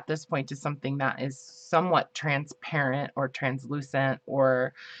keep it at this point to something that is somewhat transparent or translucent,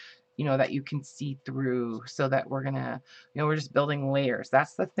 or that you can see through, so that we're gonna, we're just building layers.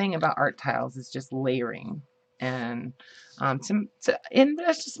 That's the thing about art tiles, is just layering. And and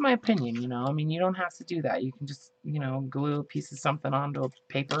that's just my opinion. I mean, you don't have to do that. You can just, glue a piece of something onto a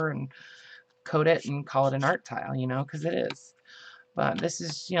paper and coat it and call it an art tile, because it is. But this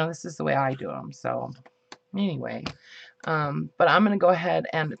is, this is the way I do them. So anyway, but I'm going to go ahead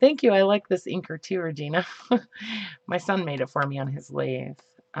and thank you. I like this inker too, Regina. My son made it for me on his lathe.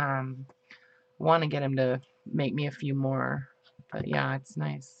 Want to get him to make me a few more, but yeah, it's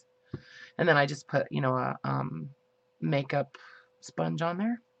nice. And then I just put, a makeup sponge on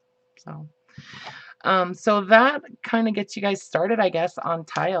there. So that kind of gets you guys started, I guess, on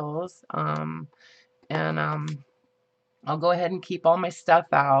tiles. And I'll go ahead and keep all my stuff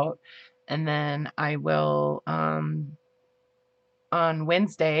out, and then I will on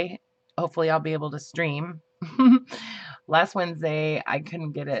Wednesday, hopefully I'll be able to stream. Last Wednesday I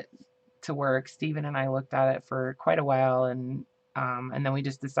couldn't get it to work. Steven and I looked at it for quite a while, and then we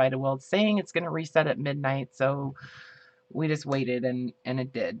just decided, well, it's saying it's going to reset at midnight, so we just waited, and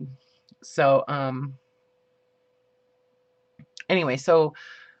it did. So anyway, so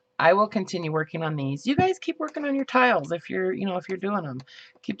I will continue working on these. You guys keep working on your tiles if you're, if you're doing them.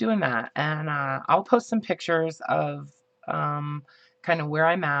 Keep doing that. And I'll post some pictures of kind of where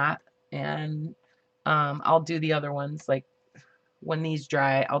I'm at, and I'll do the other ones. Like when these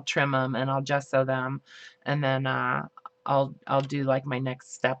dry, I'll trim them and I'll gesso them, and then I'll do like my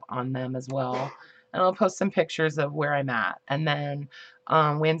next step on them as well. And I'll post some pictures of where I'm at. And then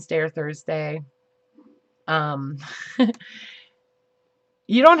Wednesday or Thursday,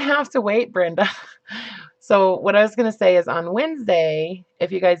 you don't have to wait, Brenda. So what I was going to say is, on Wednesday,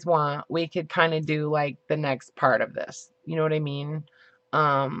 if you guys want, we could kind of do like the next part of this. You know what I mean?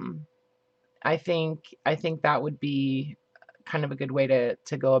 I think that would be kind of a good way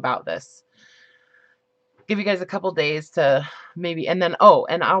to go about this. Give you guys a couple days to maybe, and then,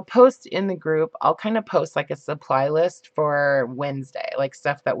 and I'll post in the group, I'll kind of post like a supply list for Wednesday, like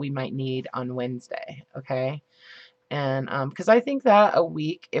stuff that we might need on Wednesday. Okay. And because I think that a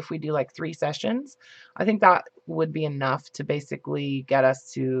week, if we do like 3 sessions, I think that would be enough to basically get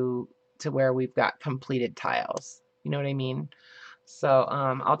us to where we've got completed tiles. You know what I mean? So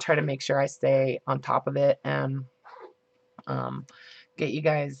I'll try to make sure I stay on top of it, and get you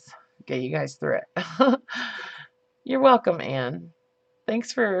guys through it. You're welcome, Anne.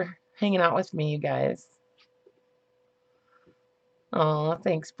 Thanks for hanging out with me, you guys. Oh,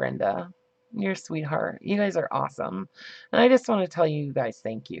 thanks, Brenda. You're a sweetheart. You guys are awesome. And I just want to tell you guys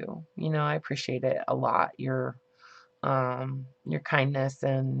thank you. You know, I appreciate it a lot. Your kindness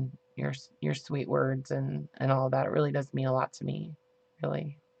and your sweet words and all of that. It really does mean a lot to me.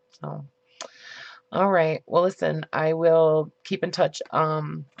 Really. So, all right. Well, listen, I will keep in touch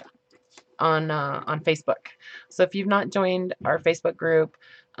on Facebook. So if you've not joined our Facebook group,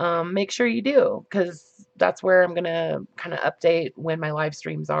 make sure you do, because that's where I'm gonna kind of update when my live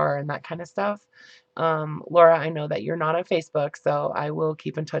streams are and that kind of stuff. Laura, I know that you're not on Facebook, so I will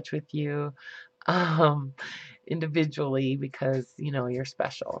keep in touch with you um, individually because you know you're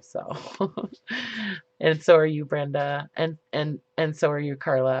special. So, and so are you, Brenda, and so are you,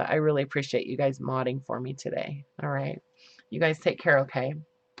 Carla. I really appreciate you guys modding for me today. All right, you guys take care, okay?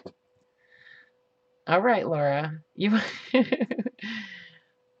 All right, Laura.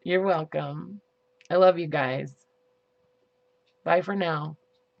 You're welcome. I love you guys. Bye for now.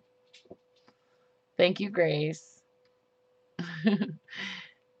 Thank you, Grace.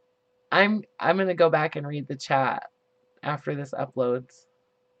 I'm gonna go back and read the chat after this uploads.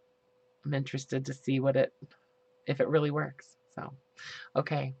 I'm interested to see what it if it really works. So,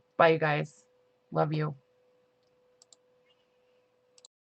 okay. Bye you guys. Love you.